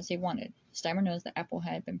corrections he wanted. Steimer knows that Apple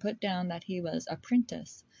had been put down that he was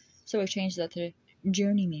apprentice, so he changed that to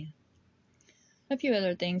journeyman. A few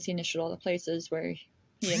other things, he initialed all the places where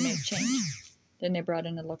he had made change. Then they brought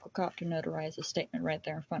in a local cop to notarize the statement right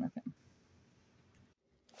there in front of him.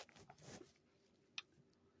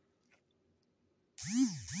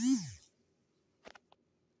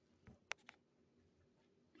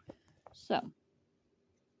 So,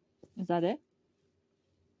 is that it?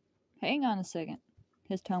 Hang on a second.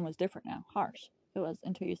 His tone was different now, harsh. It was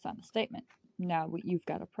until you signed the statement. Now you've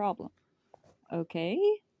got a problem. Okay?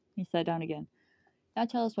 He sat down again. Now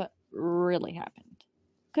tell us what really happened.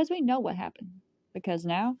 Because we know what happened. Because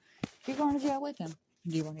now, you're going to jail with him.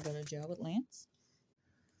 Do you want to go to jail with Lance?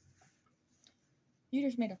 You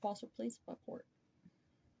just made a false police report.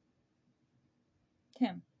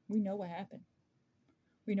 Tim, we know what happened.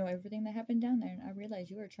 We know everything that happened down there, and I realize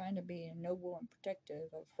you are trying to be a noble and protective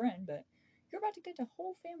of a friend, but you're about to get the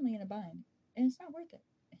whole family in a bind, and it's not worth it.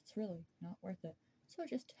 It's really not worth it. So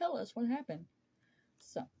just tell us what happened.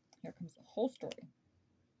 So, here comes the whole story.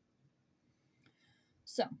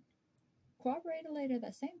 So, corroborated later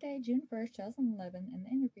that same day, June 1st, 2011, in the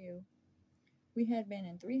interview, we had been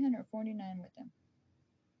in 349 with them.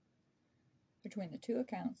 Between the two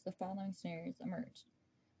accounts, the following scenarios emerged.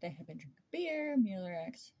 They had been drinking beer. Mueller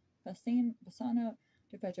asked Bassano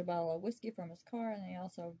to fetch a bottle of whiskey from his car, and they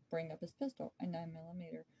also bring up his pistol, a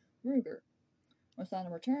 9mm Ruger. When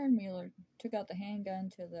Bassano returned, Mueller took out the handgun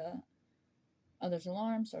to the other's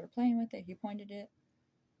alarm, started playing with it. He pointed it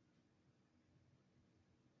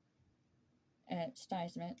at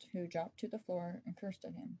stymied, who dropped to the floor and cursed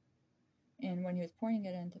at him. And when he was pointing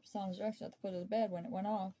it into Bassano's direction at the foot of the bed, when it went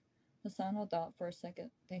off, Bassano thought for a second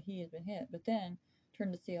that he had been hit, but then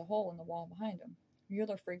turned to see a hole in the wall behind him.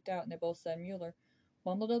 Mueller freaked out, and they both said Mueller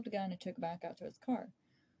bundled up the gun and took it back out to his car.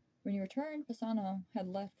 When he returned, Bassano had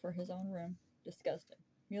left for his own room, disgusted.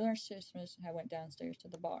 Mueller and stymied had went downstairs to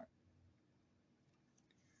the bar.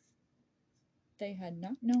 They had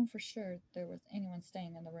not known for sure there was anyone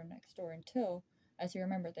staying in the room next door until, as he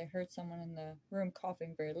remembered, they heard someone in the room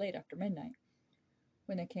coughing very late after midnight.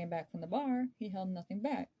 When they came back from the bar, he held nothing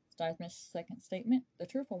back. Stymied's second statement, the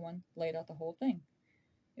truthful one, laid out the whole thing.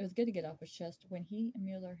 It was good to get off his chest. When he and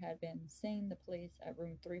Mueller had been seeing the police at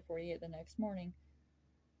room 348 the next morning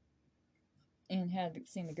and had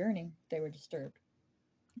seen the gurney, they were disturbed.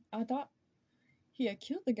 I thought he had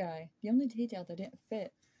killed the guy. The only detail that didn't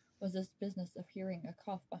fit was this business of hearing a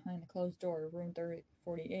cough behind the closed door of room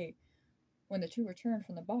 348. When the two returned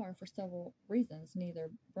from the bar, for several reasons, neither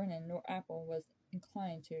Brennan nor Apple was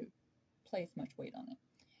inclined to place much weight on it.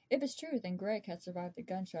 If it's true, then Greg had survived the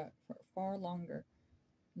gunshot for far longer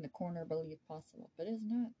than the coroner believed possible, but it is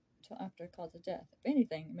not until after the cause of death. If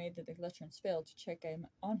anything, it made the electricians fail to check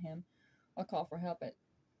on him or call for help at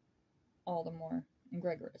all the more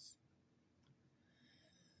egregious.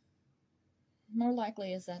 More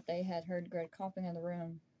likely is that they had heard Greg coughing in the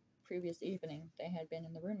room previous evening. They had been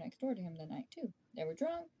in the room next door to him the night too. They were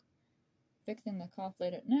drunk, fixing the cough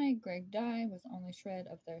late at night. Greg died was the only shred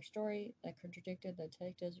of their story that contradicted the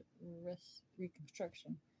detective's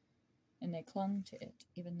reconstruction, and they clung to it,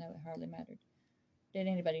 even though it hardly mattered. Did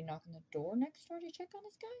anybody knock on the door next door to check on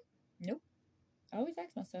this guy? Nope. I always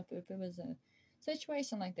ask myself if it was a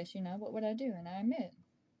situation like this, what would I do? And I admit,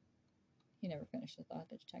 he never finished the thought.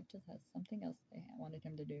 The detective had something else they wanted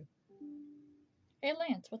him to do. Hey,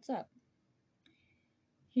 Lance, what's up?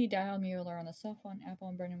 He dialed Mueller on the cell phone. Apple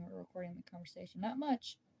and Brennan were recording the conversation. Not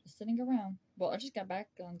much. Just sitting around. Well, I just got back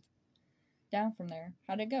down from there.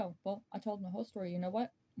 How'd it go? Well, I told him the whole story. You know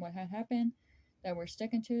what? What had happened that we're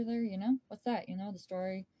sticking to there, What's that? The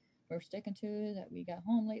story we're sticking to, that we got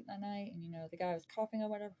home late that night and, the guy was coughing or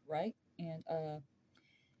whatever, right? And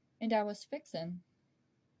I was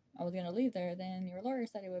going to leave there. Then your lawyer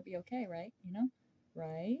said it would be okay, right?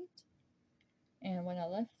 Right? And when I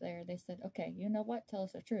left there, they said, okay, you know what? Tell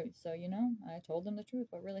us the truth. So, I told them the truth,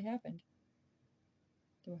 what really happened.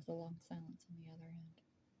 There was a long silence on the other end.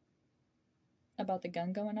 About the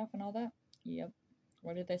gun going off and all that? Yep.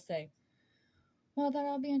 What did they say? Well, that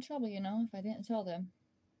I'll be in trouble, if I didn't tell them.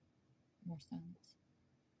 More silence.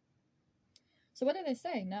 So what did they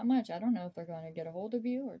say? Not much. I don't know if they're going to get a hold of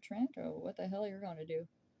you or Trent or what the hell you're going to do.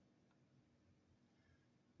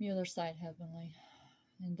 Mueller sighed heavily,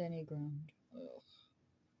 and then he groaned. Ugh.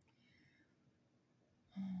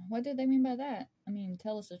 What did they mean by that?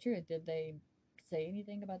 Tell us the truth. Did they say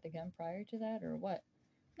anything about the gun prior to that, or what?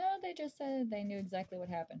 No, they just said they knew exactly what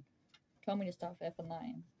happened. Told me to stop effing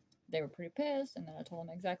lying. They were pretty pissed, and then I told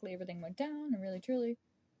them exactly everything went down, and really, truly,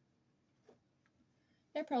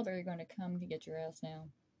 they're probably going to come to get your ass now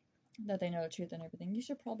that they know the truth and everything. You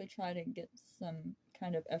should probably try to get some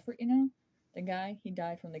kind of effort, The guy, he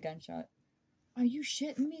died from the gunshot. Are you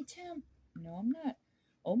shitting me, Tim? No, I'm not.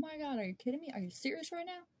 Oh my God, are you kidding me? Are you serious right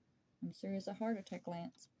now? I'm serious as a heart attack,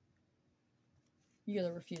 Lance.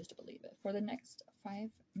 Mueller refused to believe it. For the next 5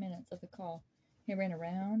 minutes of the call, he ran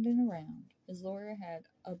around and around. His lawyer had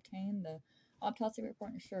obtained the autopsy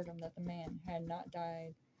report and assured him that the man had not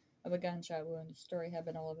died of a gunshot wound. The story had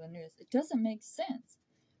been all over the news. It doesn't make sense.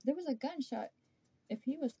 There was a gunshot. If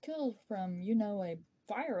he was killed from, a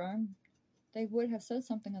firearm, they would have said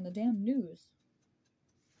something on the damn news.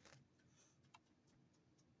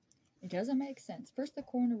 It doesn't make sense. First, the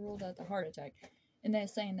coroner ruled out the heart attack, and they're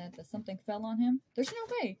saying that something fell on him. There's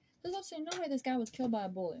no way. There's absolutely no way this guy was killed by a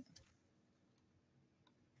bullet.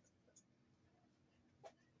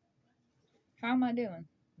 How am I doing?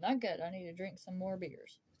 Not good. I need to drink some more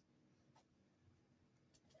beers.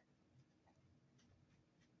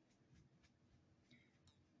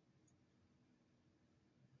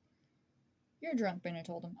 You're drunk, Brennan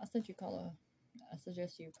told him. I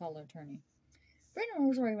suggest you call an attorney. Brennan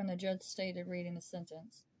was right when the judge stated reading the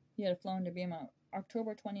sentence. He had flown to Beaumont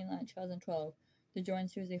October 29, 2012 to join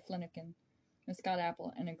Susie Fleniken and Scott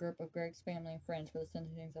Apple and a group of Greg's family and friends for the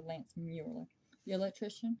sentencing of Lance Mueller. The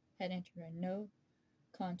electrician had entered a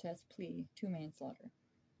no-contest plea to manslaughter.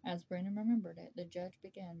 As Brennan remembered it, the judge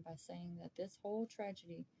began by saying that this whole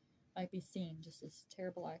tragedy might be seen just as a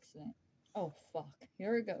terrible accident. Oh, fuck.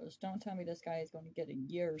 Here it goes. Don't tell me this guy is going to get a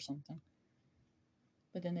year or something.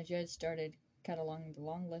 But then the judge started cataloging the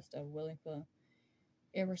long list of willful,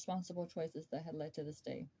 irresponsible choices that had led to this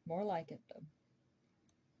day. More like it, though.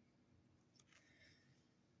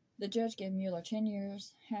 The judge gave Mueller 10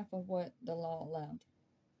 years, half of what the law allowed.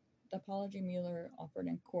 The apology Mueller offered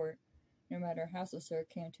in court, no matter how sincere,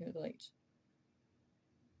 came too late.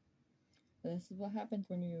 This is what happens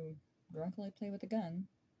when you drunkenly play with a gun.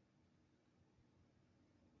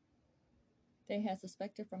 They had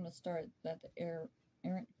suspected from the start that the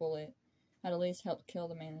errant bullet had at least helped kill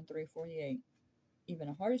the man in 348. Even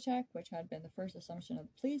a heart attack, which had been the first assumption of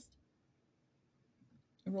the police,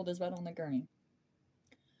 ruled as bad on the gurney,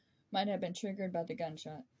 might have been triggered by the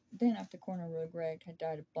gunshot. Then, after coroner ruled Greg had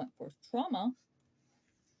died of blunt force trauma,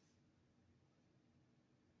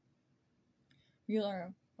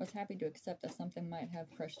 Mueller was happy to accept that something might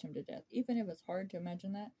have crushed him to death. Even if it was hard to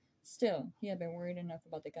imagine that, still, he had been worried enough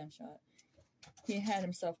about the gunshot. He had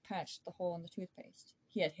himself patched the hole in the toothpaste.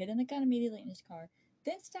 He had hidden the gun immediately in his car,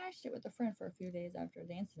 then stashed it with a friend for a few days after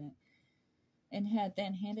the incident, and had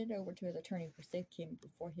then handed it over to his attorney for safekeeping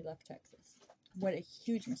before he left Texas. What a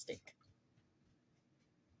huge mistake.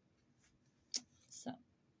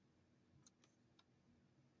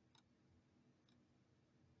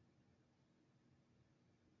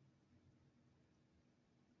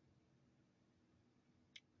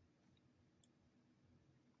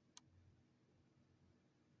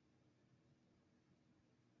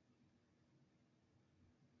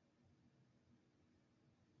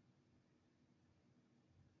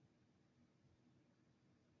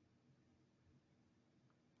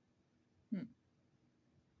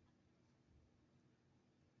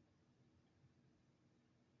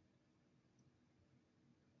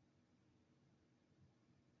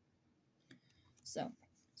 So,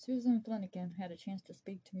 Susan Fleniken had a chance to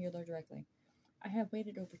speak to Mueller directly. I have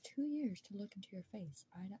waited over 2 years to look into your face,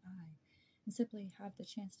 eye to eye, and simply have the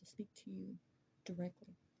chance to speak to you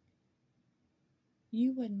directly.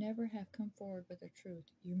 You would never have come forward with the truth.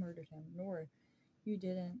 You murdered him, nor you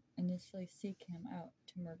didn't initially seek him out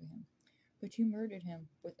to murder him. But you murdered him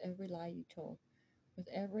with every lie you told, with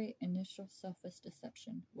every initial selfish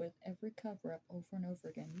deception, with every cover-up over and over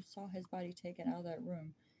again. You saw his body taken out of that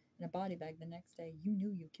room in a body bag the next day. You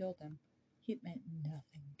knew you killed him. He meant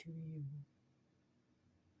nothing to you.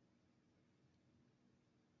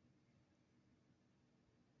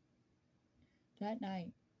 That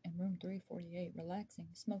night, in room 348, relaxing,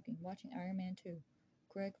 smoking, watching Iron Man 2,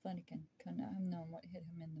 Greg Fleniken could not have known what hit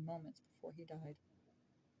him in the moments before he died.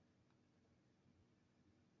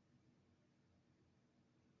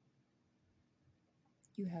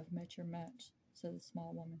 You have met your match, said the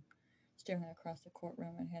small woman, staring across the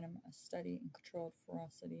courtroom and had him a steady and controlled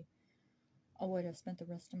ferocity. I would have spent the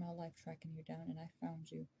rest of my life tracking you down, and I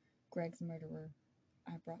found you, Greg's murderer.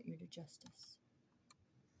 I brought you to justice.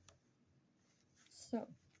 So,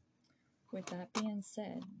 with that being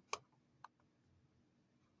said,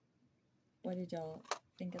 what did y'all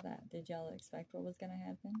think of that? Did y'all expect what was going to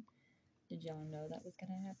happen? Did y'all know that was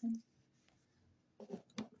going to happen?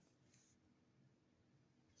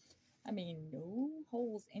 I mean, no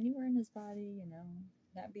holes anywhere in his body,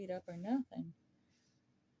 not beat up or nothing.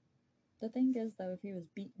 The thing is, though, if he was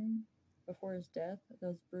beaten before his death,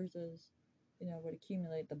 those bruises, would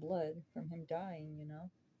accumulate the blood from him dying,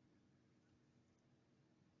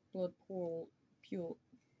 Blood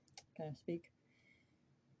can I speak?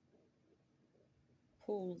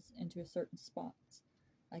 Pulls into certain spots,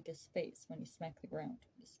 like his face when he smacked the ground,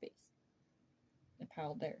 his face. It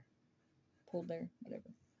pulled there,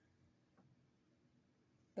 whatever.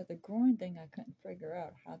 But the groin thing, I couldn't figure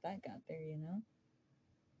out how that got there,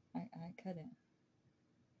 I couldn't.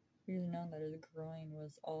 Really known that his groin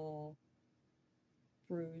was all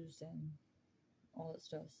bruised and all that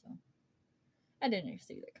stuff, so I didn't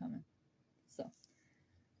see that coming. So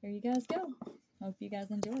there you guys go. Hope you guys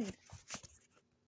enjoyed.